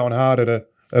TB going hard at a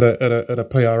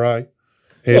PRA.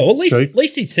 Well, at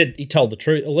least he said he told the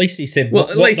truth. At least he said. Well,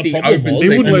 at least he opened. He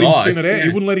wouldn't let him eyes, spin it out. yeah. He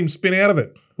wouldn't let him spin out of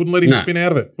it. Wouldn't let him spin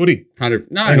out of it, would he? 100.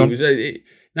 No, Hang he on. was.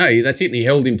 No, that's it. And he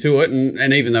held him to it.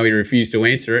 And even though he refused to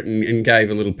answer it and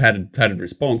gave a little padded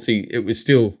response, it was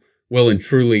still well and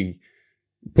truly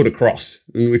put across,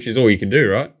 which is all you can do,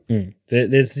 right?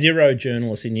 There's zero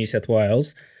journalists in New South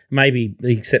Wales, maybe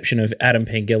the exception of Adam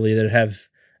Pengelly, that have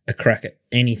a crack at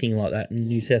anything like that in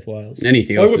New South Wales.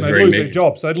 Anything Why else is wouldn't they very lose their measured.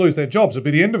 jobs? They'd lose their jobs. It'd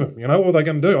be the end of them. What are they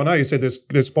going to do? I know you said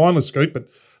they're spineless, Scoot, but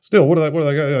still, what are they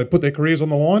going to put their careers on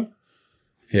the line?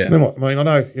 Yeah. Then what? I mean, I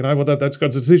know, that's a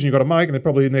decision you've got to make, and they're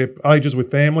probably in their ages with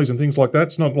families and things like that.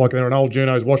 It's not like they're an old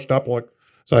journo's washed up like,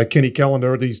 say, Kenny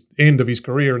Callender at the end of his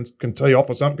career and can tee off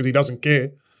or something because he doesn't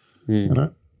care.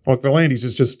 Like Volandis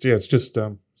is just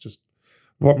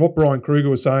what Brian Kruger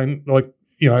was saying,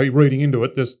 reading into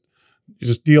it,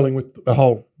 just dealing with the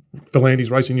whole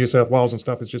Volandis racing New South Wales and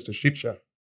stuff is just a shit show.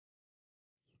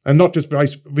 And not just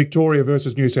race Victoria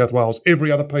versus New South Wales,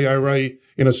 every other PRE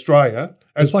in Australia.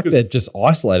 It's like they've just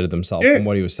isolated themselves from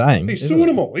what he was saying. He's suing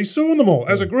them all. He's suing them all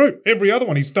as a group. Every other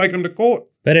one, he's taken them to court.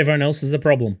 But everyone else is the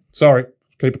problem. Sorry,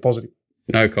 keep it positive.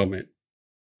 No comment.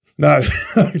 No,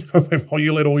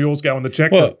 you let all yours go in the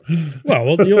checkbook. You've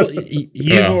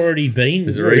already been.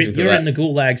 There's a reason for you're that. in the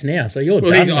gulags now, so you're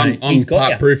Well, done. I'm He's got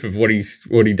part you. proof of what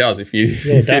he does. If you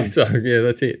done. so, yeah,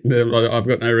 that's it. I've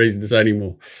got no reason to say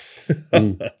anymore.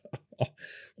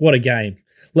 What a game.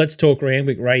 Let's talk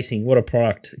Randwick Racing. What a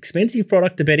product. Expensive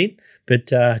product to bet in,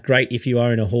 but great if you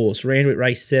own a horse. Randwick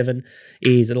Race 7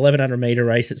 is an 1,100 metre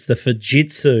race. It's the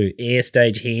Fujitsu Air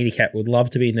Stage Handicap. Would love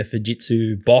to be in the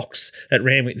Fujitsu box at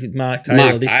Randwick with Mark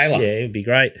Taylor. Taylor. Yeah, it'd be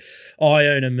great. I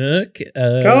own a Merc.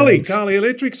 Carly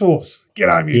Electric's horse. Get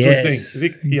home, you good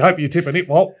thing. You hope you're tipping it,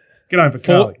 Walt. Get home for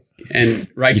Carly. And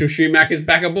Rachel Schumacher's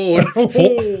back aboard.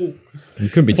 You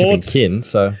couldn't be tipping Kin,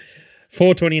 so...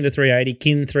 420 into 380,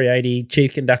 Kin 380,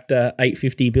 Chief Conductor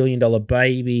 $850, $1 billion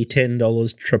Baby $10,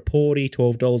 Traporti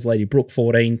 $12, Lady Brook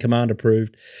 14, Command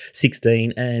Approved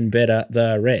 16, and Better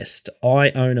the rest. I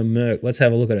own a Merc. Let's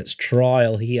have a look at its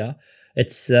trial here.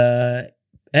 It's at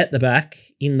the back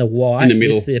in the white In the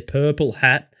middle. with the purple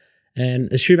hat.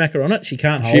 And is Schumacher on it? She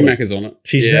can't hold Schumacher's it. on it.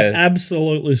 She's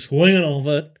absolutely swinging off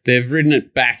it. They've ridden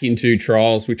it back in 2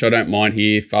 trials, which I don't mind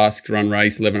here. Fast run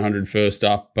race, 1,100 first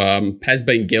up. Has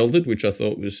been gelded, which I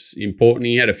thought was important.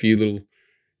 He had a few little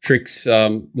tricks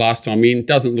last time in.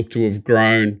 Doesn't look to have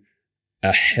grown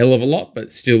a hell of a lot,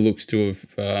 but still looks to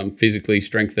have physically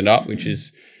strengthened up, which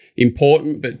is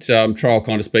important. But trial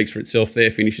kind of speaks for itself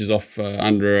there. Finishes off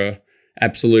under a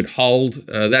absolute hold.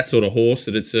 That sort of horse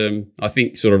that it's, I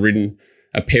think, sort of ridden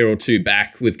a pair or two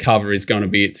back with cover is going to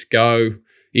be its go.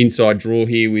 Inside draw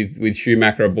here with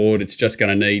Schumacher aboard, it's just going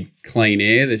to need clean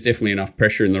air. There's definitely enough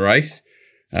pressure in the race.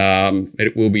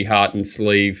 It will be heart and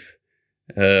sleeve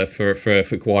for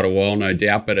quite a while, no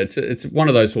doubt. But it's one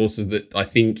of those horses that I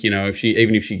think, if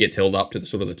she gets held up to the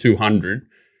sort of the 200,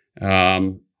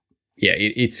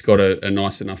 it's got a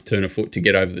nice enough turn of foot to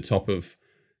get over the top of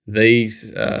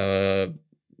these.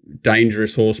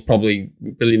 Dangerous horse, probably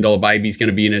 $1 billion Baby is going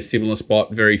to be in a similar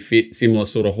spot, very fit, similar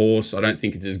sort of horse. I don't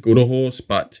think it's as good a horse,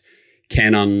 but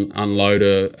can unload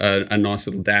a nice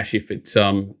little dash if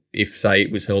say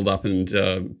it was held up and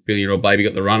 $1 billion Baby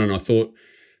got the run. And I thought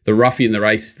the roughie in the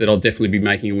race that I'll definitely be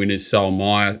making a win is So Am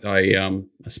I.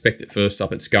 I spec'd it first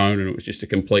up at Scone and it was just a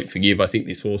complete forgive. I think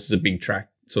this horse is a big track,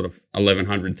 sort of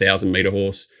 1,100,000 metre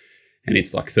horse, and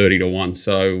it's like 30 to 1.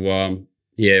 So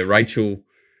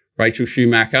Rachel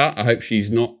Schumacher, I hope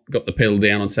she's not got the pedal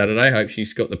down on Saturday. I hope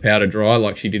she's got the powder dry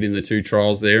like she did in the 2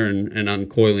 trials there and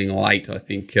uncoiling late. I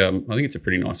think it's a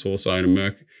pretty nice horse. I own a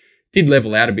Merc. Did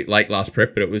level out a bit late last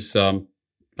prep, but it was I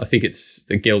think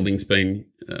the gelding's been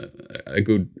a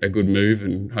good move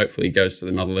and hopefully it goes to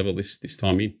another level this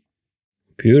time in.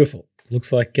 Beautiful.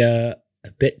 Looks like a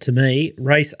bet to me.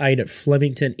 Race 8 at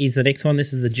Flemington is the next one.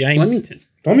 This is the James.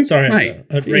 Flemington? Sorry, Mate,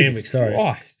 at Randwick, sorry.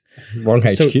 Christ. Wrong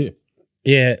HQ.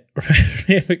 Yeah,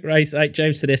 race 8,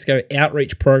 James Tedesco,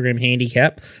 Outreach Program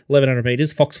Handicap, 1,100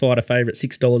 metres, Foxfighter favourite,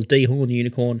 $6, D-Horn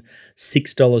Unicorn,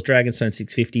 $6, Dragonstone,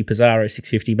 $6.50, Pizarro,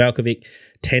 $6.50, Malkovic,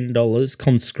 $10,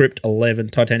 Conscript, 11,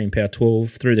 Titanium Power, 12,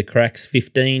 Through the Cracks,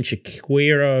 15,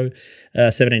 Shaquiro,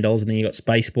 $17, and then you got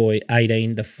Spaceboy,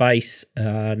 18, The Face,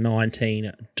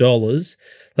 $19.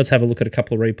 Let's have a look at a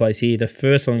couple of replays here. The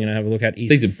first one I'm going to have a look at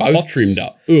is These are both trimmed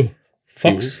up. Ugh.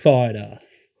 Foxfighter.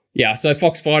 Yeah, so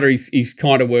Foxfighter, he's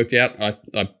kind of worked out.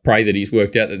 I pray that he's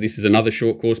worked out that this is another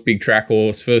short course, big track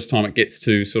horse. First time it gets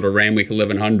to sort of Randwick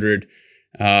 1100.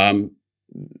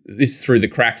 This Through the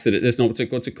Cracks that there's not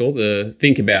what's it called? The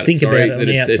Think About It. About it on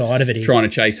the outside of it. Here. Trying to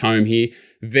chase home here.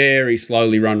 Very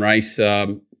slowly run race.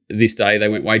 This day they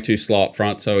went way too slow up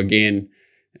front. So again,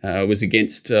 it was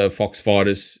against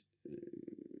Foxfighter's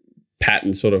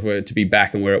pattern sort of to be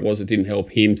back, and where it was, it didn't help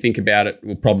him. Think About It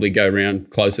will probably go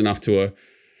around close enough to a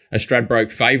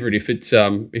Stradbroke favourite if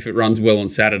it runs well on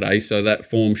Saturday. So that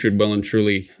form should well and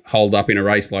truly hold up in a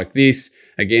race like this.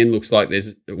 Again, looks like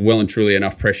there's well and truly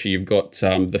enough pressure. You've got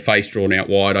The Face drawn out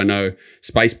wide. I know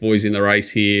Space Boy's in the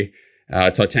race here.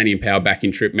 Titanium Power back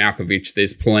in trip. Malkovich,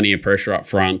 there's plenty of pressure up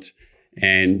front,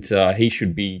 and he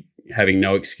should be having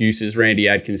no excuses. Randy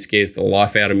Adkins scares the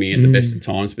life out of me at the best of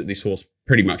times, but this horse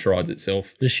pretty much rides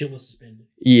itself. The Schiller suspended.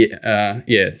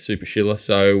 Yeah, Super Schiller.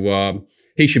 So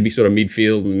he should be sort of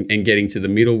midfield and getting to the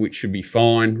middle, which should be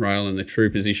fine. Rail in the true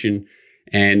position.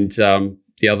 And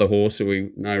the other horse, so we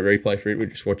no replay for it. We're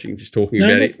just watching, just talking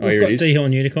about it. We've got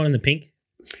D-Horn Unicorn in the pink.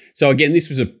 So again, this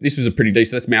was a pretty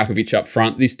decent. That's Malkovich up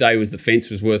front. This day the fence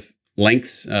was worth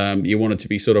lengths. You wanted to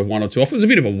be sort of 1 or 2 off. It was a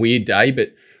bit of a weird day,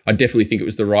 but I definitely think it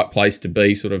was the right place to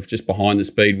be, sort of just behind the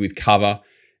speed with cover.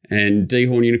 And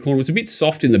D-Horn Unicorn was a bit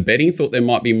soft in the betting. Thought there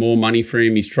might be more money for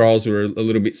him. His trials were a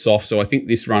little bit soft, so I think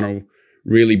this run will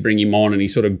really bring him on, and he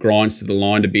sort of grinds to the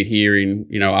line a bit here in,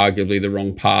 arguably the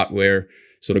wrong part where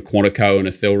sort of Quantico and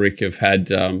Ethelric have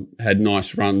had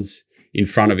nice runs in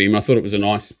front of him. I thought it was a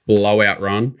nice blowout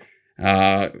run.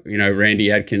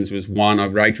 Randy Adkins was one.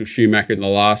 I've Rachel Schumacher in the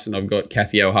last, and I've got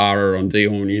Kathy O'Hara on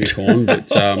D-Horn Unicorn, but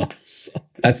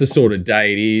that's the sort of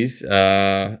day it is.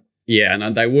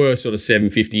 And they were sort of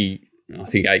 $7.50, I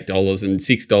think $8 and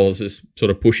 $6 is sort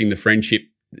of pushing the friendship,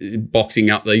 boxing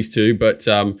up these two, but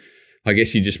I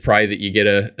guess you just pray that you get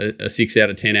a 6 out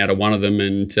of 10 out of one of them,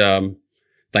 and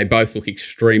they both look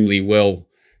extremely well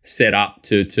set up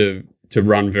to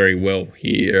run very well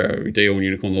here. D-Horn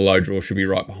Unicorn, the low draw, should be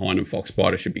right behind them. Fox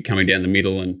Spider should be coming down the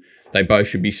middle, and they both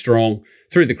should be strong.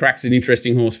 Through the Cracks is an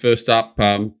interesting horse first up,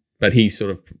 but I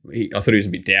thought he was a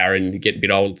bit dour and get a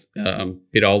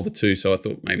bit older too, so I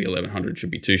thought maybe 1,100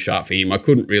 should be too sharp for him. I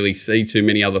couldn't really see too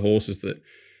many other horses that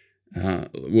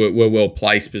were well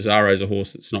placed. Pizarro's a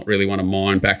horse that's not really one of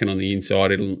mine. Backing on the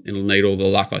inside, it'll need all the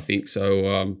luck, I think.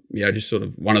 So just sort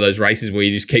of one of those races where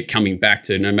you just keep coming back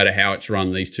to, no matter how it's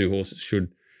run, these two horses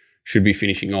should be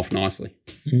finishing off nicely.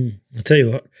 I'll tell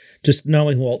you what, just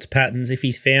knowing Walt's patterns, if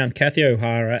he's found Kathy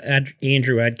O'Hara,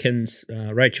 Andrew Adkins,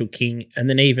 Rachel King, and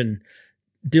then even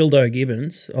Dildo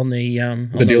Gibbons on the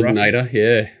Dildinator,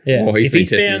 yeah. Oh, if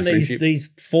he's found these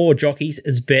 4 jockeys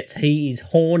as bets, he is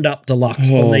horned up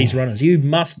deluxe on these runners. You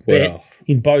must bet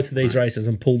in both of these races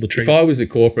and pull the trigger. If I was a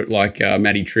corporate like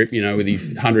Matty Tripp, with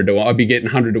his 100 to 1, I'd be getting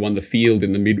 100 to 1 the field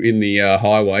in the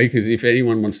highway, because if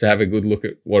anyone wants to have a good look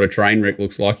at what a train wreck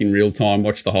looks like in real time,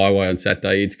 watch the highway on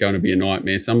Saturday. It's going to be a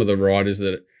nightmare. Some of the riders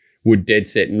that would dead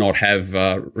set not have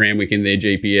Randwick in their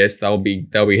GPS, they'll be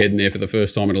heading there for the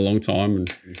first time in a long time,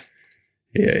 and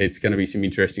it's going to be some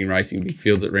interesting racing. Big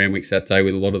fields at Randwick Saturday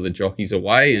with a lot of the jockeys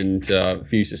away and a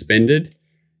few suspended.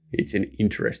 It's an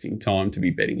interesting time to be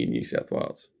betting in New South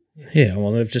Wales. Yeah,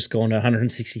 well, they've just gone to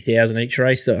 160,000 each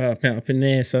race up in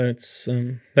there, so it's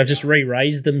they've just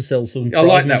re-raised themselves. I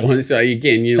like that one. So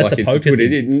again, That's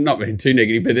it's not being too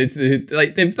negative, but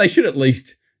they should at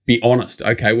least be honest.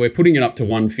 Okay, we're putting it up to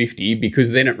 150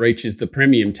 because then it reaches the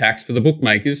premium tax for the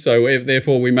bookmakers. So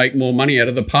therefore we make more money out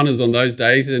of the punters on those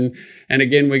days. And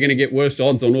again, we're going to get worse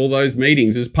odds on all those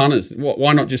meetings as punters.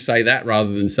 Why not just say that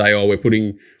rather than say, we're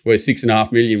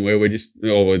 6.5 million where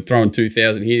we're throwing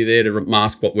 2,000 here, there to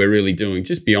mask what we're really doing.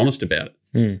 Just be honest about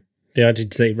it. Yeah, I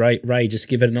did see Ray just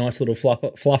give it a nice little fluff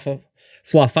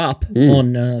up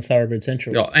on Thoroughbred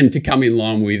Central. Oh, and to come in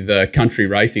line with country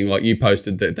racing, like you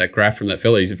posted that graph from that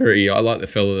fella. I like the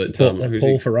fella that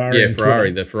Paul Ferrari. Yeah,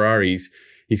 Ferrari. The Ferraris.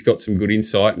 He's got some good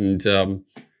insight, and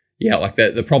like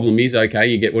that. The problem is,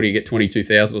 you get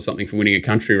 22,000 or something for winning a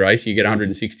country race. You get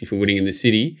 160 for winning in the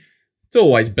city. It's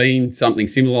always been something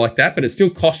similar like that, but it still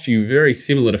costs you very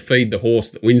similar to feed the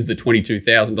horse that wins the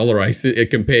 $22,000 race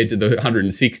compared to the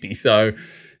 160. So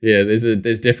Yeah,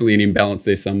 there's definitely an imbalance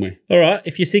there somewhere. All right.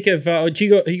 If you're sick of,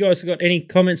 you guys got any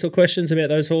comments or questions about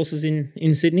those horses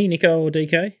in Sydney, Nicko or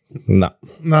DK? No.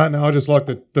 No, I just like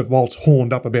that Walt's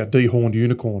horned up about dehorned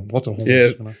unicorn. Lots of horns.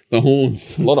 Yeah, You know. the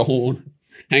horns, a lot of horn.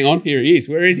 Hang on, here he is.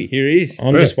 Where is he? Here he is.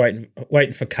 I'm just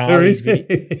waiting for Carly's video.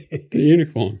 The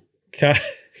unicorn.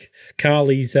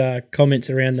 Carly's comments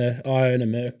around the Iona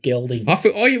Merc gelding.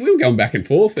 We were going back and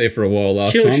forth there for a while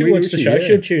last time. She'll watch the show. Yeah.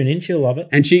 She'll tune in. She'll love it.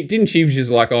 And she was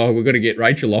just like, oh, we've got to get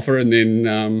Rachel off her. And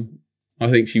then I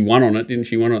think she won on it, didn't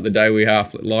she? Won on it the day we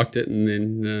half liked it. And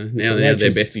then now they're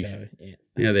besties. Yeah,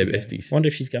 now they're besties. Wonder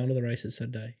if she's going to the races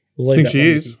Saturday. I think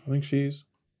she is.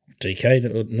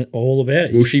 DK, all about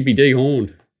it. Will she be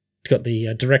dehorned? Got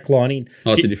the direct line in.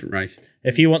 Oh, it's a different race.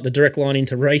 If you want the direct line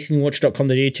into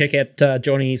racingwatch.com.au, check out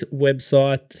Johnny's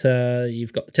website.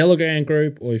 You've got the Telegram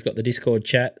group or you've got the Discord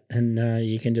chat, and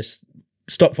you can just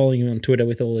stop following him on Twitter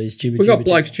with all these We've got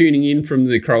blokes tuning in from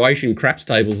the Croatian craps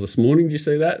tables this morning. Did you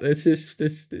see that?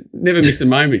 This never miss a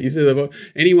moment. You see that?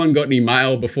 Anyone got any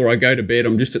mail before I go to bed?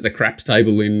 I'm just at the craps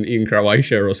table in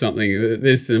Croatia or something.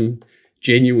 There's some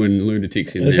genuine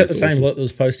lunatics in there. Was that the same awesome. bloke that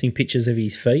was posting pictures of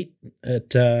his feet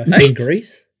in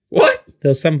Greece? What? There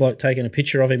was some bloke taking a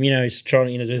picture of him. He's trying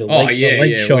to do the leg,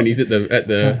 leg shot. When he's at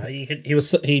the. It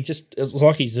was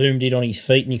like he zoomed in on his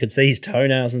feet and you could see his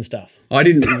toenails and stuff. I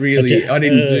didn't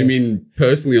zoom in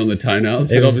personally on the toenails,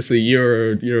 but obviously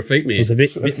you're a feet man. It was a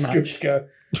bit much.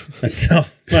 So,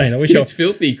 I wish it's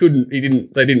filthy. They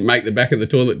didn't make the back of the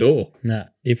toilet door. Nah.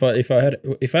 If I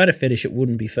had a fetish, it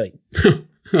wouldn't be feet.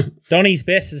 Donnie's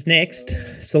Best is next.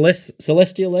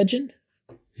 Celestial Legend?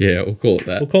 Yeah, we'll call it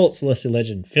that. We'll call it Celestial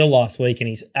Legend. Phil last week, and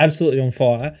he's absolutely on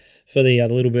fire for the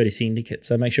Little Birdie Syndicate.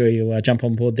 So make sure you jump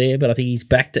on board there. But I think he's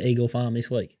back to Eagle Farm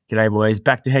this week. G'day, boys.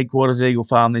 Back to headquarters Eagle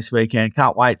Farm this weekend.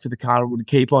 Can't wait for the carnival to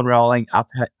keep on rolling up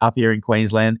here in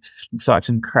Queensland. Looks like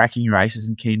some cracking races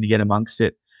and keen to get amongst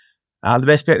it. The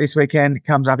best bet this weekend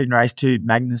comes up in race 2,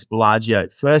 Magnus Bellagio.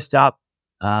 First up,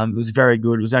 it was very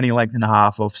good. It was only a length and a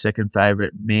half off second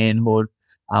favourite, Manhood.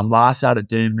 Last out at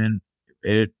Doomben,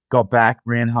 it got back,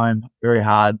 ran home very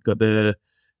hard, got the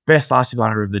best last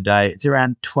 200 of the day. It's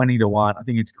around 20 to 1. I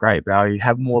think it's great value.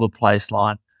 Have more the place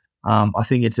line. I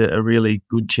think it's a really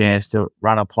good chance to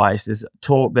run a place. There's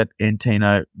talk that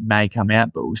Antino may come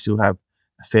out, but we'll still have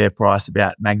a fair price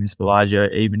about Magnus Bellagio,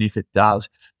 even if it does.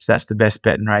 So that's the best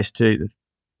bet in race 2.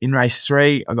 In race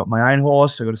 3, I got my own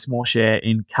horse. I got a small share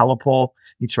in Calipore.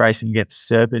 It's racing against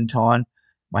Serpentine.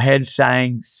 My head's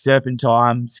saying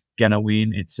Serpentine's going to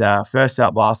win. It's first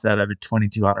up, last out over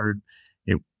 2,200.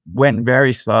 It went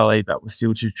very slowly, but was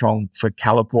still too strong for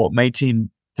Calipore. Meets him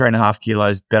 3.5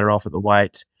 kilos better off at the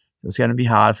weight. It's going to be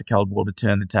hard for Calipore to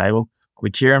turn the table. We're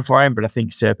cheering for him, but I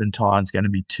think Serpentine's going to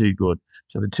be too good.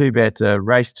 So the two bets are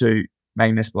race 2,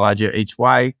 Magnus Bellagio each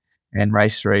way, and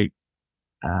race 3,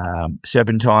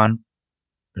 Serpentine,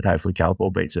 but hopefully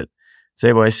Calipore beats it. See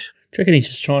you, boys. Do you reckon he's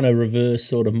just trying to reverse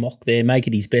sort of mock there, make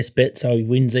it his best bet so he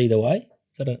wins either way?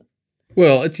 Is that it?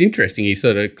 Well, it's interesting. He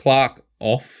sort of Clark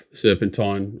off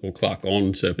Serpentine or Clark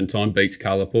on Serpentine beats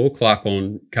Calipore. Clark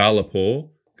on Calipore.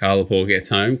 Calipore gets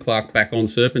home. Clark back on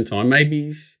Serpentine. Maybe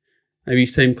he's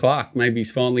Team Clark. Maybe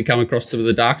he's finally come across to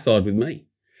the dark side with me.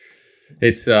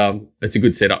 It's a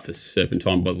good setup for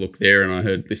Serpentine by the look there. And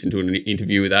I listened to an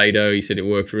interview with Ado. He said it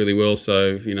worked really well.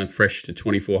 So, fresh to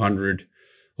 2,400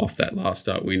 off that last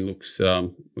start win looks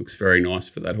very nice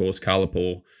for that horse,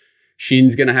 Calipore.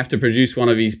 Shin's going to have to produce one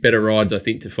of his better rides, I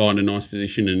think, to find a nice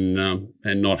position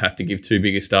and not have to give too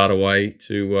big a start away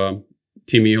to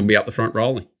Timmy. He'll be up the front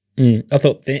rolling. I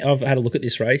thought I've had a look at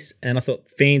this race, and I thought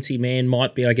Fancy Man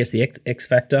might be, I guess, the X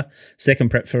factor.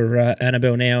 Second prep for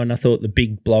Annabelle now, and I thought the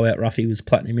big blowout roughie was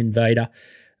Platinum Invader.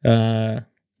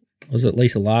 Was it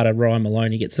Lisa Larder? Ryan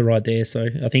Maloney gets the ride there, so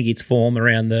I think it's form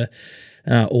around the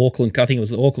Auckland. I think it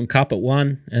was the Auckland Cup at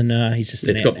 1, and he's just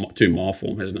it's got 2 mile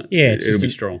form, hasn't it? Yeah, it'll be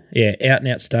strong. Yeah, out and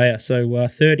out stayer. So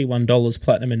 $31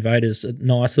 Platinum Invaders, a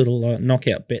nice little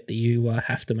knockout bet that you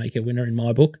have to make a winner in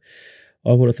my book.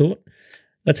 I would have thought.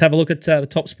 Let's have a look at the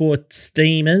Top Sport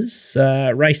Steamers.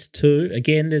 Race 2.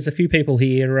 Again, there's a few people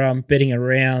here betting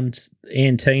around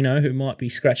Antino who might be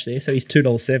scratched there. So he's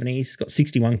 $2.70. He's got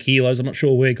 61 kilos. I'm not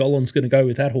sure where Golan's going to go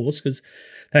with that horse because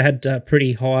they had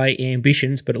pretty high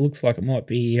ambitions, but it looks like it might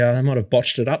be they might have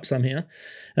botched it up somehow.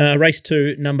 Race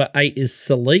 2, number 8 is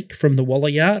Salik from the Waller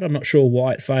Yard. I'm not sure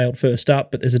why it failed first up,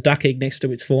 but there's a duck egg next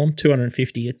to its form,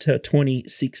 $250 at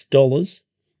 $26.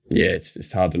 Yeah,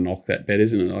 it's hard to knock that bet,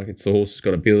 isn't it? Like, it's the horse has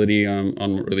got ability. I'm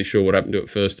not really sure what happened to it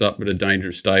first up, but a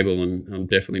dangerous stable, and I'm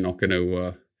definitely not going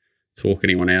to talk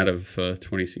anyone out of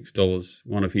 $26.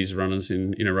 One of his runners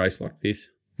in a race like this.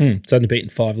 It's only beaten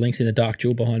 5 lengths in the dark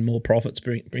jewel behind More Profits.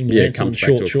 Bring the Yeah, it answer on comes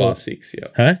back to a short. Class 6, yeah.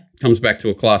 Huh? Comes back to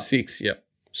a Class 6, yeah.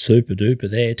 Super duper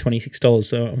there, $26.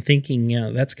 So I'm thinking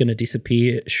that's going to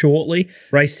disappear shortly.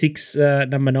 Race 6,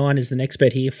 number 9 is the next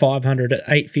bet here. 500 at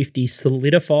 850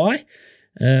 Solidify.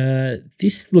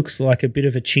 This looks like a bit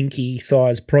of a chinky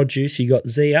size produce. You got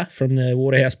Zia from the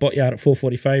Waterhouse Botyard at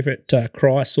 440 favourite.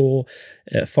 Chrysaor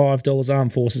at $5.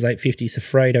 Armed Forces 850.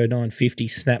 Sofredo 950.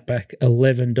 Snapback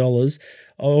 $11.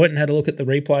 I went and had a look at the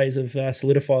replays of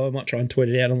Solidify. I might try and tweet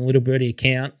it out on the Little Birdie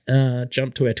account.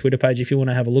 Jump to our Twitter page if you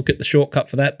want to have a look at the shortcut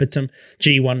for that. But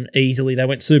G1 easily. They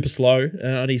went super slow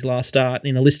on his last start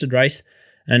in a listed race.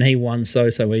 And he won so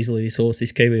easily,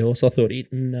 this Kiwi horse. I thought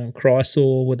hitting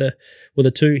Chrysaor with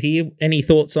a 2 here. Any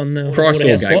thoughts on the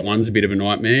Chrysaor Gate 1's a bit of a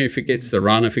nightmare. If it gets the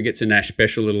run, if it gets a Nash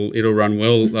special, it'll run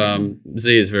well.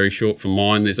 Zia's very short for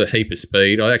mine. There's a heap of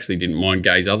speed. I actually didn't mind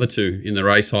Gay's other 2 in the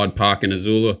race, Hyde Park and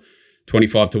Azula,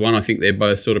 25-1. I think they're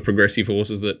both sort of progressive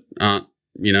horses that aren't,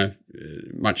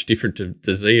 much different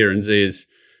to Zia, and Zia's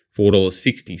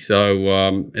 $4.60.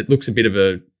 So it looks a bit of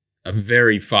a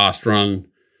very fast run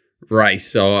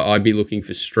race, so I'd be looking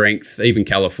for strength. Even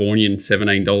Californian,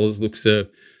 $17 looks a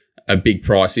big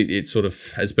price. It sort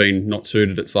of has been not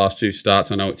suited its last 2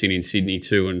 starts. I know it's in Sydney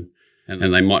too, and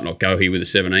they might not go here with a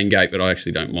 17 gate, but I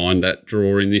actually don't mind that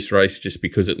draw in this race just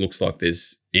because it looks like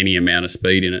there's any amount of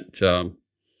speed in it.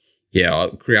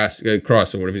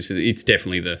 Chrysaor, it's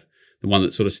definitely the one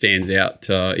that sort of stands out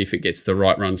if it gets the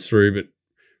right runs through, but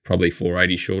probably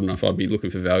 480 short enough. I'd be looking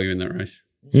for value in that race.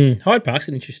 Hyde Park's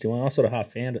an interesting one. I sort of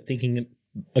half found it, thinking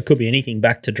it could be anything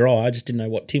back to dry. I just didn't know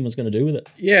what Tim was going to do with it.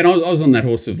 Yeah, and I was on that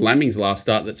horse of Lamming's last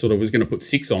start that sort of was going to put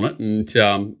 6 on it,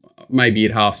 and maybe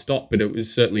it half stopped, but it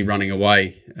was certainly running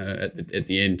away at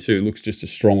the end too. Looks just a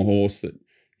strong horse that,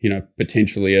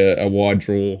 potentially a wide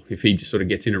draw, if he just sort of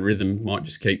gets in a rhythm, might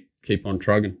just keep on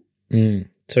trugging.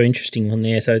 So interesting one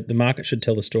there. So the market should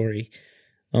tell the story.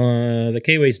 The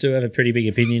Kiwis do have a pretty big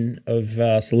opinion of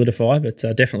Solidify, but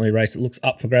definitely a race that looks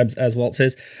up for grabs, as Walt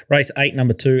says. Race 8,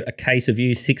 number 2, A Case of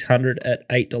You, 600 at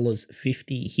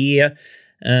 $8.50 here.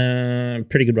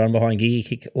 Pretty good run behind Gigi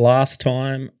Kick last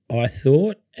time, I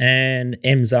thought. And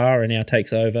M. Zara now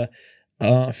takes over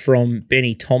from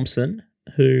Benny Thompson,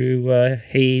 who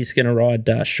he's going to ride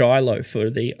Shiloh for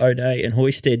the O'Day and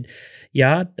Hoisted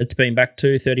yard. It's been back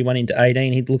to 31 into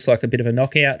 18. He looks like a bit of a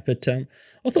knockout, but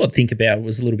I thought I'd think about it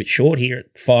was a little bit short here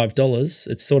at $5.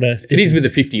 It's sort of... It is with the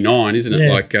 59, isn't it?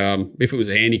 Yeah. Like if it was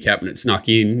a handicap and it snuck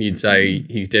in, you'd say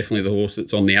he's definitely the horse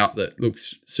that's on the up that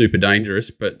looks super dangerous,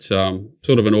 but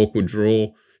sort of an awkward draw.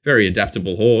 Very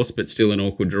adaptable horse, but still an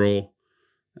awkward draw.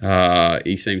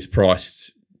 He seems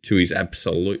priced to his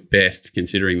absolute best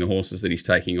considering the horses that he's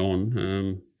taking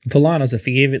on. Polana's a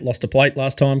forgive. It lost a plate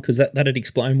last time because that'd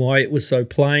explain why it was so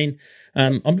plain.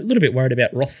 I'm a little bit worried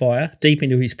about Rothfire. Deep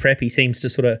into his prep, he seems to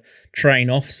sort of train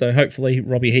off. So hopefully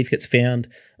Robbie Heathcote's found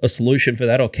a solution for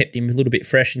that or kept him a little bit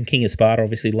fresh. And King of Sparta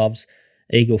obviously loves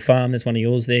Eagle Farm. There's one of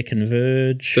yours there,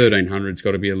 Converge. 1,300's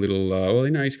got to be a little...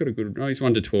 he's got a good... he's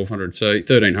 1 to 1,200. So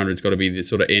 1,300's got to be the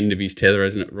sort of end of his tether,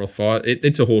 hasn't it, Rothfire?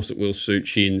 It's a horse that will suit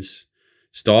Shin's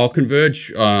style.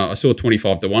 Converge, I saw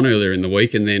 25-1 earlier in the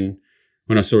week, and then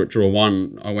when I saw it draw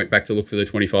 1, I went back to look for the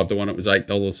 25-1. It was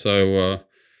 $8. So...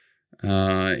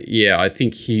 I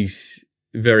think he's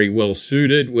very well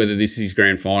suited. Whether this is his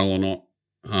grand final or not,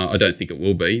 I don't think it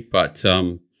will be. But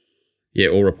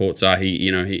all reports are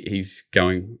he's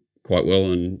going quite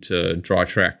well, and dry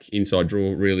track inside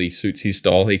draw really suits his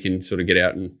style. He can sort of get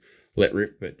out and let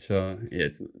rip. But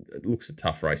it looks a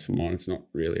tough race for mine. It's not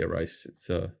really a race.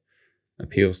 It's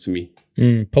appeals to me.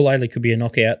 Paul Ailey could be a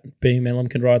knockout. Beam Elam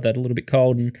can ride that a little bit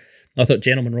cold, and I thought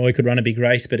Gentleman Roy could run a big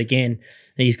race, but again,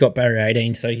 he's got barrier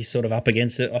 18, so he's sort of up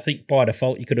against it. I think by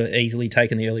default, you could have easily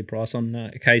taken the early price on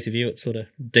A Case of You. It's sort of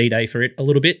D-Day for it a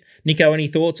little bit. Nicko, any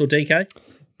thoughts, or DK?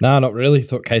 No, not really.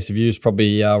 Thought Case of You is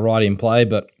probably right in play,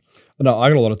 but no, I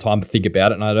got a lot of time to think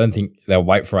about it, and I don't think they'll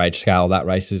wait for age scale. That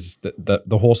race is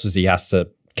the horses he has to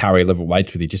carry level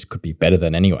weights with, he just could be better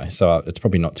than anyway. So it's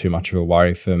probably not too much of a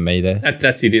worry for me there.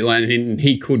 That's it, and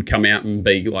he could come out and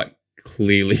be like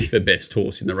clearly the best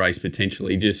horse in the race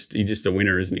potentially. He's just a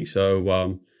winner, isn't he?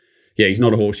 So he's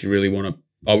not a horse you really want to.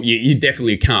 Oh, you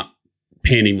definitely can't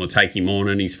pen him or take him on,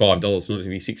 and he's $5, not if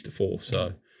he's 6 to 4.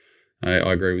 So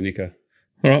I agree with Nicko.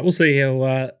 All right, we'll see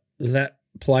how that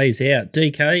plays out.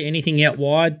 DK, anything out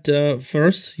wide for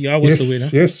us? What's the winner?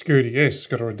 Yes, Scooty, yes.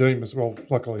 Got to redeem as well.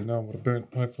 Luckily, no one would have burnt,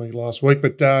 hopefully, last week.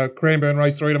 But Cranbourne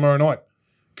race 3 tomorrow night.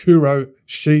 Kuro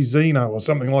Shizino or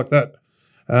something like that.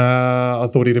 I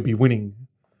thought he'd be winning.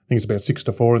 I think it's about 6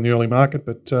 to 4 in the early market,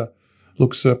 but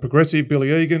looks progressive.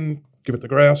 Billy Egan, give it the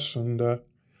grouse, and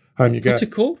Home you go. What's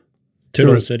it called?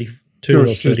 $2.30.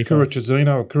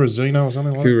 $2.35. Curazino or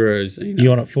something like that. Kurozino.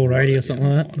 You on at 480 or something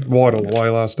like that? Wide all the way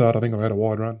last start. I think I've had a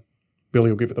wide run. Billy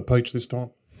will give it the peach this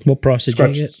time. What price did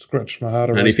you get? Scratch my heart.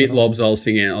 And if it lobs, I'll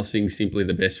sing simply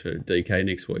the best for DK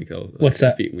next week. What's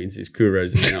that? If it wins, is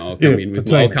Kurozino.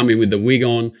 I'll come in with the wig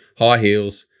on, high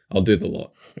heels. I'll do the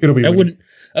lot. It'll be.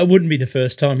 It wouldn't be the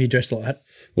first time you dress like that.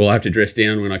 Well, I have to dress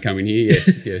down when I come in here.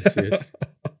 Yes.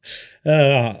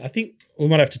 I think we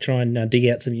might have to try and dig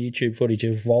out some YouTube footage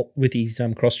of Walt with his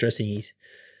cross-dressing.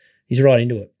 He's right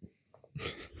into it.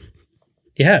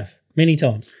 You have, many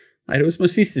times. Mate, it was my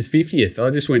sister's 50th. I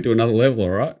just went to another level, all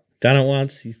right? Done it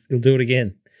once, he'll do it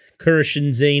again.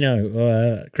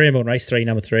 Kurashinzino, Cranbourne Race 3,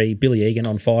 number 3, Billy Egan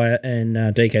on fire, and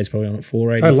DK's probably on at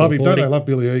 480. They love him, don't they? They love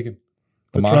Billy Egan.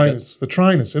 The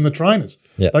trainers.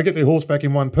 Yeah. They get their horse back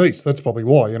in one piece. That's probably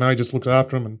why. He just looks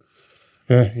after him,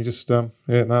 and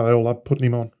they all love putting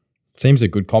him on. Seems a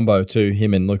good combo too,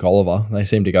 him and Luke Oliver. They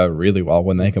seem to go really well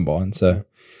when they combine, so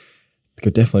it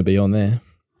could definitely be on there.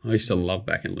 I used to love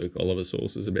backing Luke Oliver's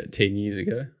horses about 10 years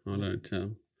ago. I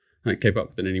don't keep up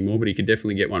with it anymore, but he could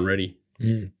definitely get one ready.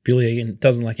 Billy Egan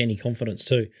doesn't lack any confidence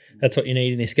too. That's what you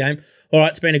need in this game. All right,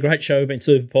 it's been a great show. We've been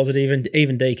super positive, and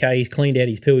even DK, he's cleaned out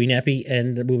his pilly nappy,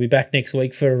 and we'll be back next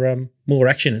week for more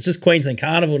action. It's just Queensland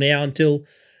Carnival now until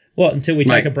we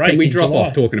take a break. Can we in drop July.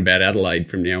 off talking about Adelaide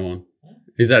from now on?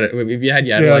 Is that it? Have you had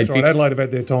your Adelaide that's right. fix? Adelaide have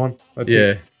had their time. That's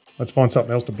it. Let's find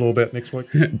something else to blow about next week.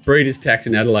 Breeders' Tax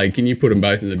in Adelaide. Can you put them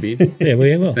both in the bin? Yeah,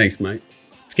 we will. Thanks, mate.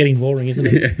 It's getting boring, isn't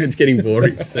it? Yeah, it's getting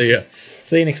boring. See ya.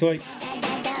 See you next week.